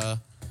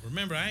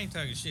 Remember, I ain't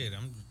talking shit.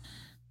 I'm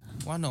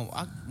Why no?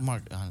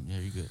 Mark. Yeah,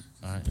 you good.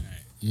 All right.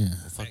 Yeah.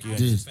 Fuck you.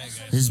 Dude,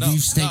 his No,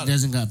 beef steak no.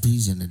 doesn't got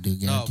peas in it,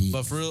 dude. No, Guaranteed.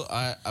 but for real,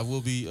 I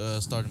will be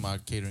starting my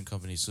catering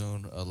company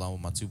soon, along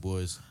with my two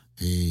boys.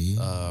 Hey.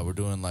 We're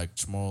doing like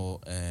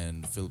Chamorro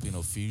and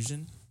Filipino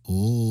fusion.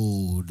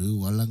 Oh, dude,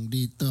 walang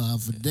dito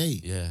half a day.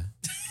 Yeah.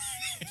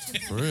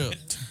 For real.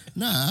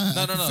 Nah.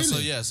 No. I can feel So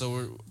it. yeah,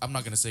 I'm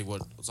not gonna say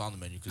what's on the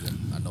menu because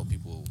I know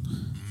people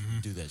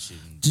do that shit.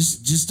 And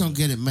Just don't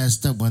get it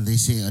messed up when they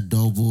say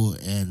adobo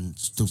and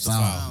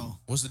stufao.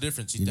 What's the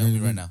difference? You You tell know me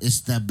what I right mean? now.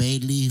 It's the bay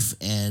leaf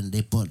and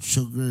they put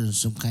sugar and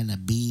some kind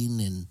of bean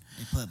and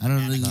They put I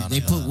don't know. banana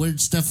They put weird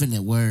stuff in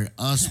it. Where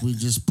us we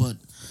just put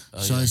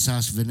soy yeah.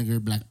 sauce, vinegar,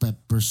 black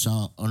pepper,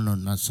 salt. Oh no,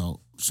 not salt.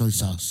 Soy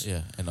sauce.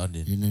 Yeah, and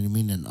onion. You know what I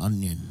mean? And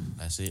onion.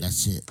 That's it.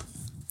 That's it.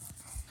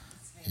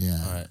 Yeah.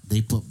 All right.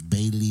 They put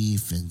bay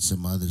leaf and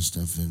some other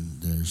stuff in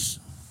theirs.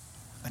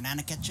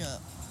 banana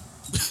ketchup.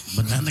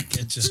 Banana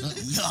ketchup.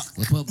 Yuck.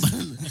 They put.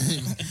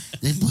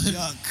 They put.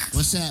 Yuck.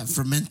 What's that?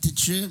 Fermented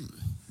shrimp.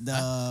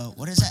 The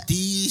what is that?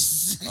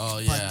 These. Oh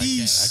yeah, I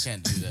Patis.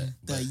 can't do that.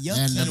 The But yuck.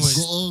 And the Anyways.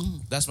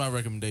 goong. that's my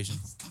recommendation.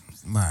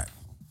 All right.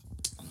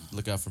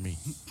 Look out for me.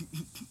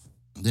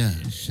 Yeah,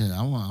 shit.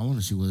 I want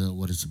to see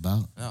what it's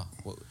about. No.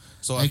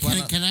 So Hey, I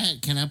plan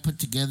can I put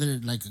together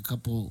like a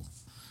couple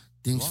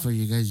things for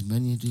you guys'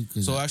 menu, dude?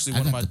 'Cause So actually, I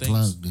one of got my the things,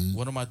 plug, dude.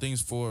 one of my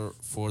things for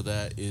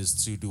that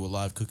is to do a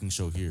live cooking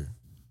show here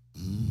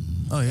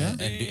Oh, yeah?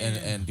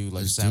 and do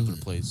like Let's do sampling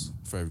it. plays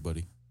for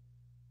everybody.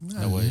 Oh,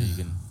 That way you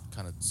can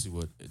kind of see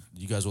what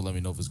you guys will let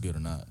me know if it's good or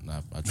not. And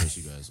I trust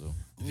you guys. So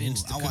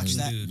Vince, the I watched cooking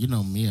that. dude. You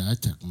know me, I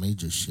talk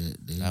major shit,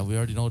 dude. now we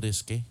already know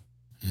this, okay?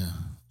 Yeah,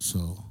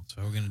 so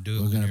So we're gonna do it.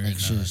 we're when gonna you're make in,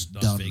 sure it's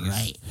Las done Vegas.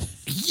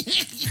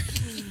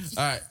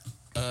 right.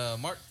 All right,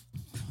 Mark.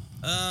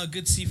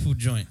 Good seafood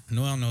joint.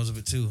 Noel knows of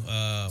it too.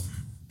 Up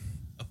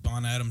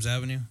on Adams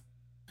Avenue,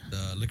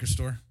 the liquor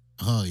store.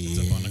 Oh It's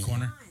up on the yeah,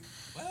 corner.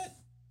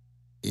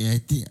 yeah.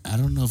 I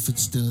don't know if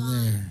it's still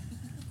there.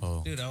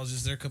 Oh, Dude, I was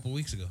just there a couple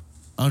weeks ago.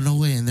 Oh no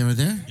way, and they were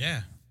there.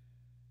 Yeah.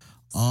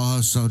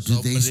 Oh, so do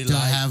they somebody still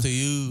lied have? to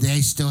you.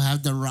 They still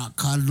have the rock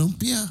called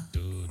lumpia?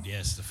 Dude,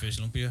 yes, the fish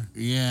lumpia.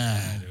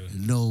 Yeah,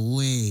 dude. no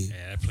way.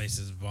 Yeah, that place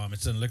is bomb.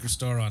 It's a liquor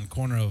store on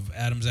corner of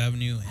Adams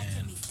Avenue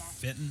and beat that.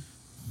 Fenton.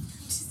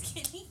 Just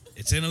kidding.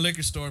 It's in a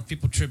liquor store.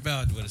 People trip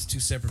out, but it's two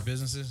separate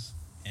businesses.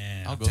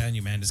 And I'll I'm go. telling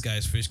you, man, this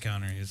guy's fish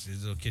counter, his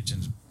little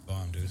kitchen's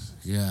bomb, dude.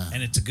 Yeah,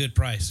 And it's a good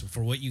price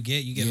for what you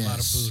get. You get a lot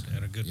of Yes. food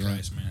at a good Yeah.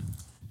 price, man.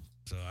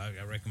 So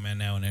I recommend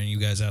now, and then you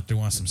guys out there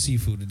want some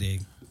seafood today,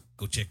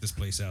 go check this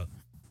place out.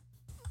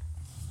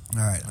 All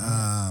right.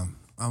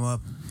 I'm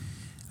up.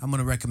 I'm going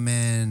to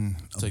recommend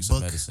a Take book. some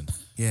medicine.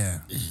 Yeah.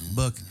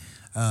 Book.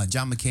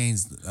 John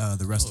McCain's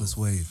The Restless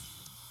Wave.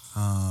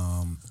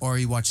 Or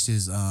he watched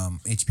his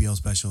HBO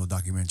special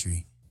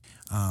documentary.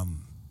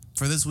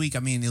 For this week, I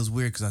mean, it was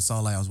weird because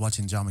I was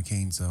watching John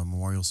McCain's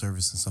memorial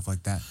service and stuff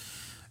like that.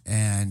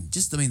 And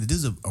just, I mean, the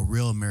dude's a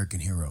real American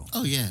hero.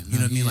 Oh yeah, You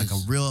know what I mean? Like a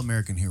real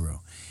American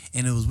hero.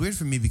 And it was weird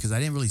for me because I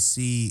didn't really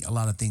see a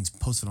lot of things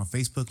posted on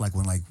Facebook. Like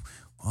when, like,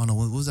 I don't know,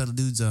 what was that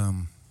dude's,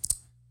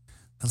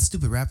 that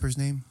stupid rapper's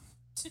name?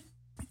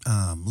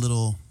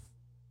 Little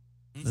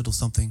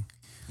something.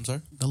 I'm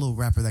sorry. The little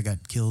rapper that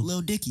got killed.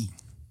 Lil Dicky.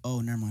 Oh,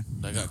 never mind.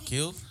 That got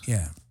killed.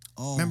 Yeah.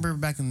 Oh, Remember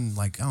back in,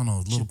 like, I don't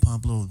know, Little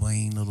Pump, Little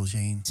Wayne, Little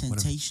Shane, whatever.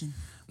 Temptation.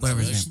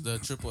 Whatever No, his name.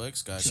 the Triple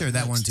X guy. Sure,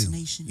 that one too.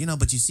 Destination. You know,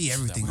 but you see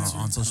everything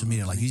on social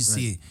media. Like you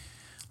see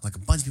like a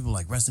bunch of people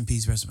like rest in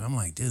peace, rest in peace. I'm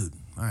like, dude,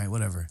 all right,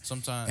 whatever.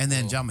 Sometimes. And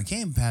then John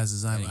McCain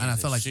passes, and he I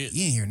gets felt like shit.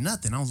 you didn't hear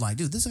nothing. I was like,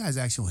 dude, this guy's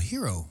an actual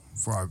hero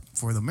for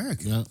the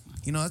America. Yeah.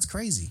 You know, that's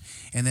crazy.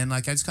 And then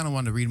like I just kind of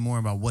wanted to read more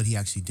about what he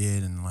actually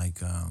did and like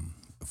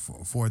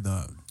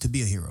to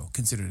be a hero,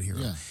 considered a hero.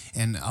 Yeah.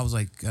 And I was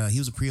like, he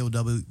was a pre-OW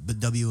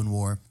in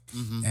war,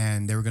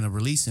 and they were gonna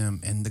release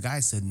him, and the guy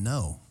said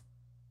no.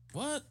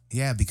 What?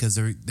 Yeah, because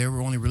they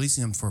were only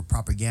releasing him for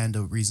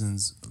propaganda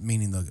reasons,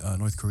 meaning the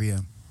North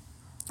Korea,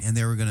 and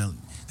there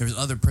was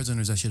other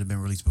prisoners that should have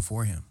been released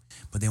before him,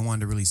 but they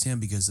wanted to release him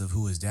because of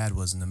who his dad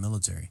was in the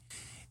military,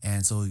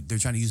 and so they're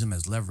trying to use him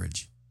as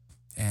leverage.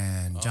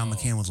 And John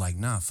McCain was like,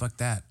 nah, fuck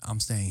that. I'm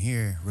staying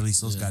here. Release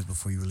those guys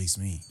before you release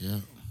me. Yeah.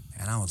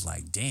 And I was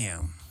like,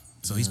 damn.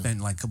 So he spent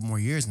like a couple more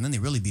years, and then they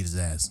really beat his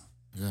ass.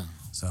 Yeah.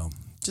 So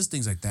just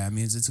things like that. I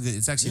mean,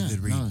 it's actually a good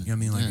read. no, You know what I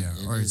mean? Like,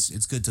 yeah, or it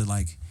it's good to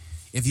like,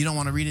 if you don't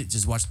want to read it,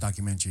 just watch the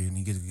documentary, and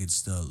you get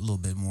just a little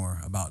bit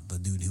more about the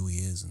dude, who he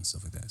is, and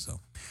stuff like that. So,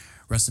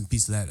 rest in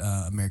peace to that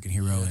American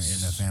hero and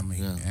that family.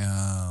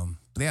 Yeah.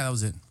 But yeah, that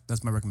was it.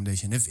 That's my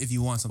recommendation. If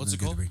you want something What's it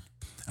good called? to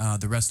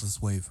read, The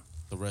Restless Wave.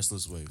 The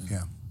Restless Wave.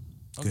 Yeah,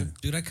 Okay. good.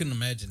 Dude, I couldn't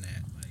imagine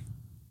that. Like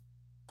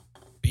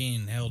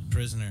being held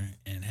prisoner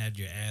and had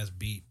your ass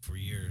beat for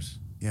years,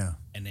 Yeah,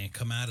 and then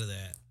come out of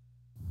that.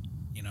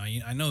 You know,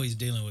 I know he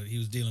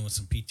was dealing with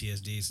some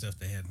PTSD stuff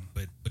they had,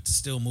 but to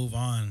still move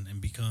on and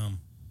become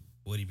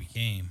what he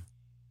became,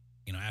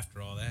 you know,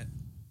 after all that,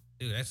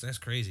 dude, that's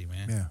crazy,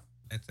 man. yeah.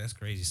 That's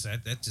crazy. So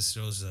that just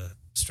shows the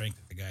strength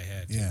that the guy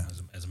had, too, Yeah.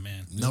 as a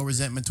man. No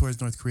resentment towards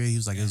North Korea. He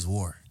was like, it was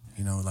war.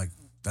 You know, like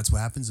that's what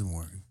happens in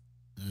war.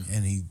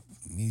 And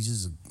he's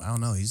just, I don't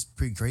know, he's a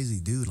pretty crazy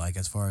dude. Like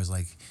as far as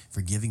like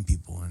forgiving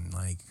people and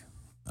like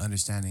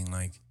understanding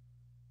like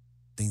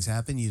things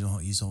happen. You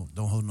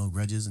don't hold no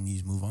grudges and you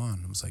just move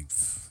on. I was like,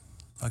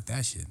 fuck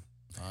that shit.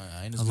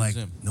 I ain't I as was good like,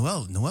 as him.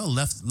 Noel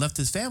left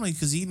his family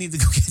because he needed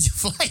to go catch a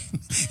flight.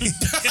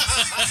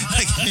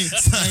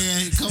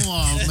 Hey, come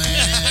on,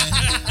 man.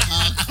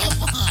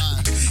 Come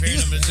on. Comparing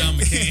him to John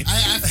McCain.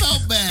 I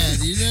felt bad.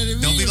 You know what I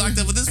mean? Don't be locked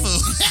up with this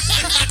fool.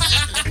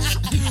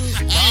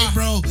 Hey,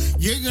 bro,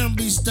 you're gonna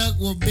be stuck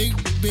with big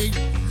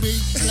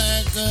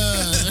black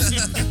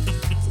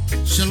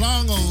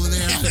Shalong over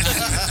there.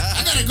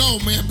 I gotta go,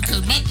 man,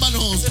 because my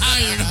butthole's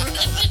tired.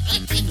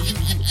 I'm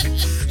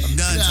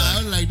done, Nah, son. I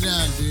was like,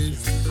 nah, dude.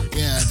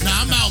 Yeah,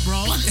 nah, I'm out, bro.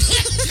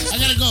 I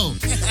gotta go.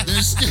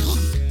 There's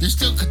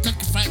still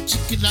Kentucky Fried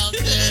Chicken out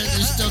there.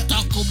 There's still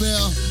Taco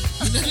Bell.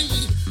 You know what I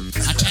mean?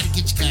 I try to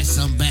get you guys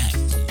some back.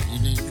 You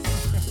know?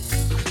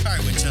 All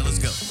right, Winchell, let's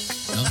go.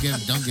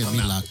 Don't get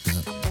me locked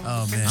up.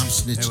 Oh man, I'm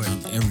snitching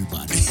Anyway. on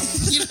everybody.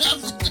 You know?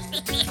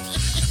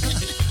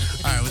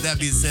 All right, with that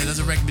being said, those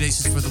are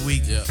recommendations for the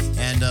week. Yeah.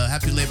 And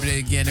happy Labor Day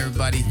again,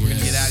 everybody. We're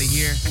gonna get out of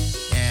here.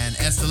 And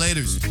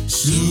escalators.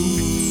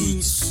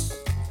 Shoots.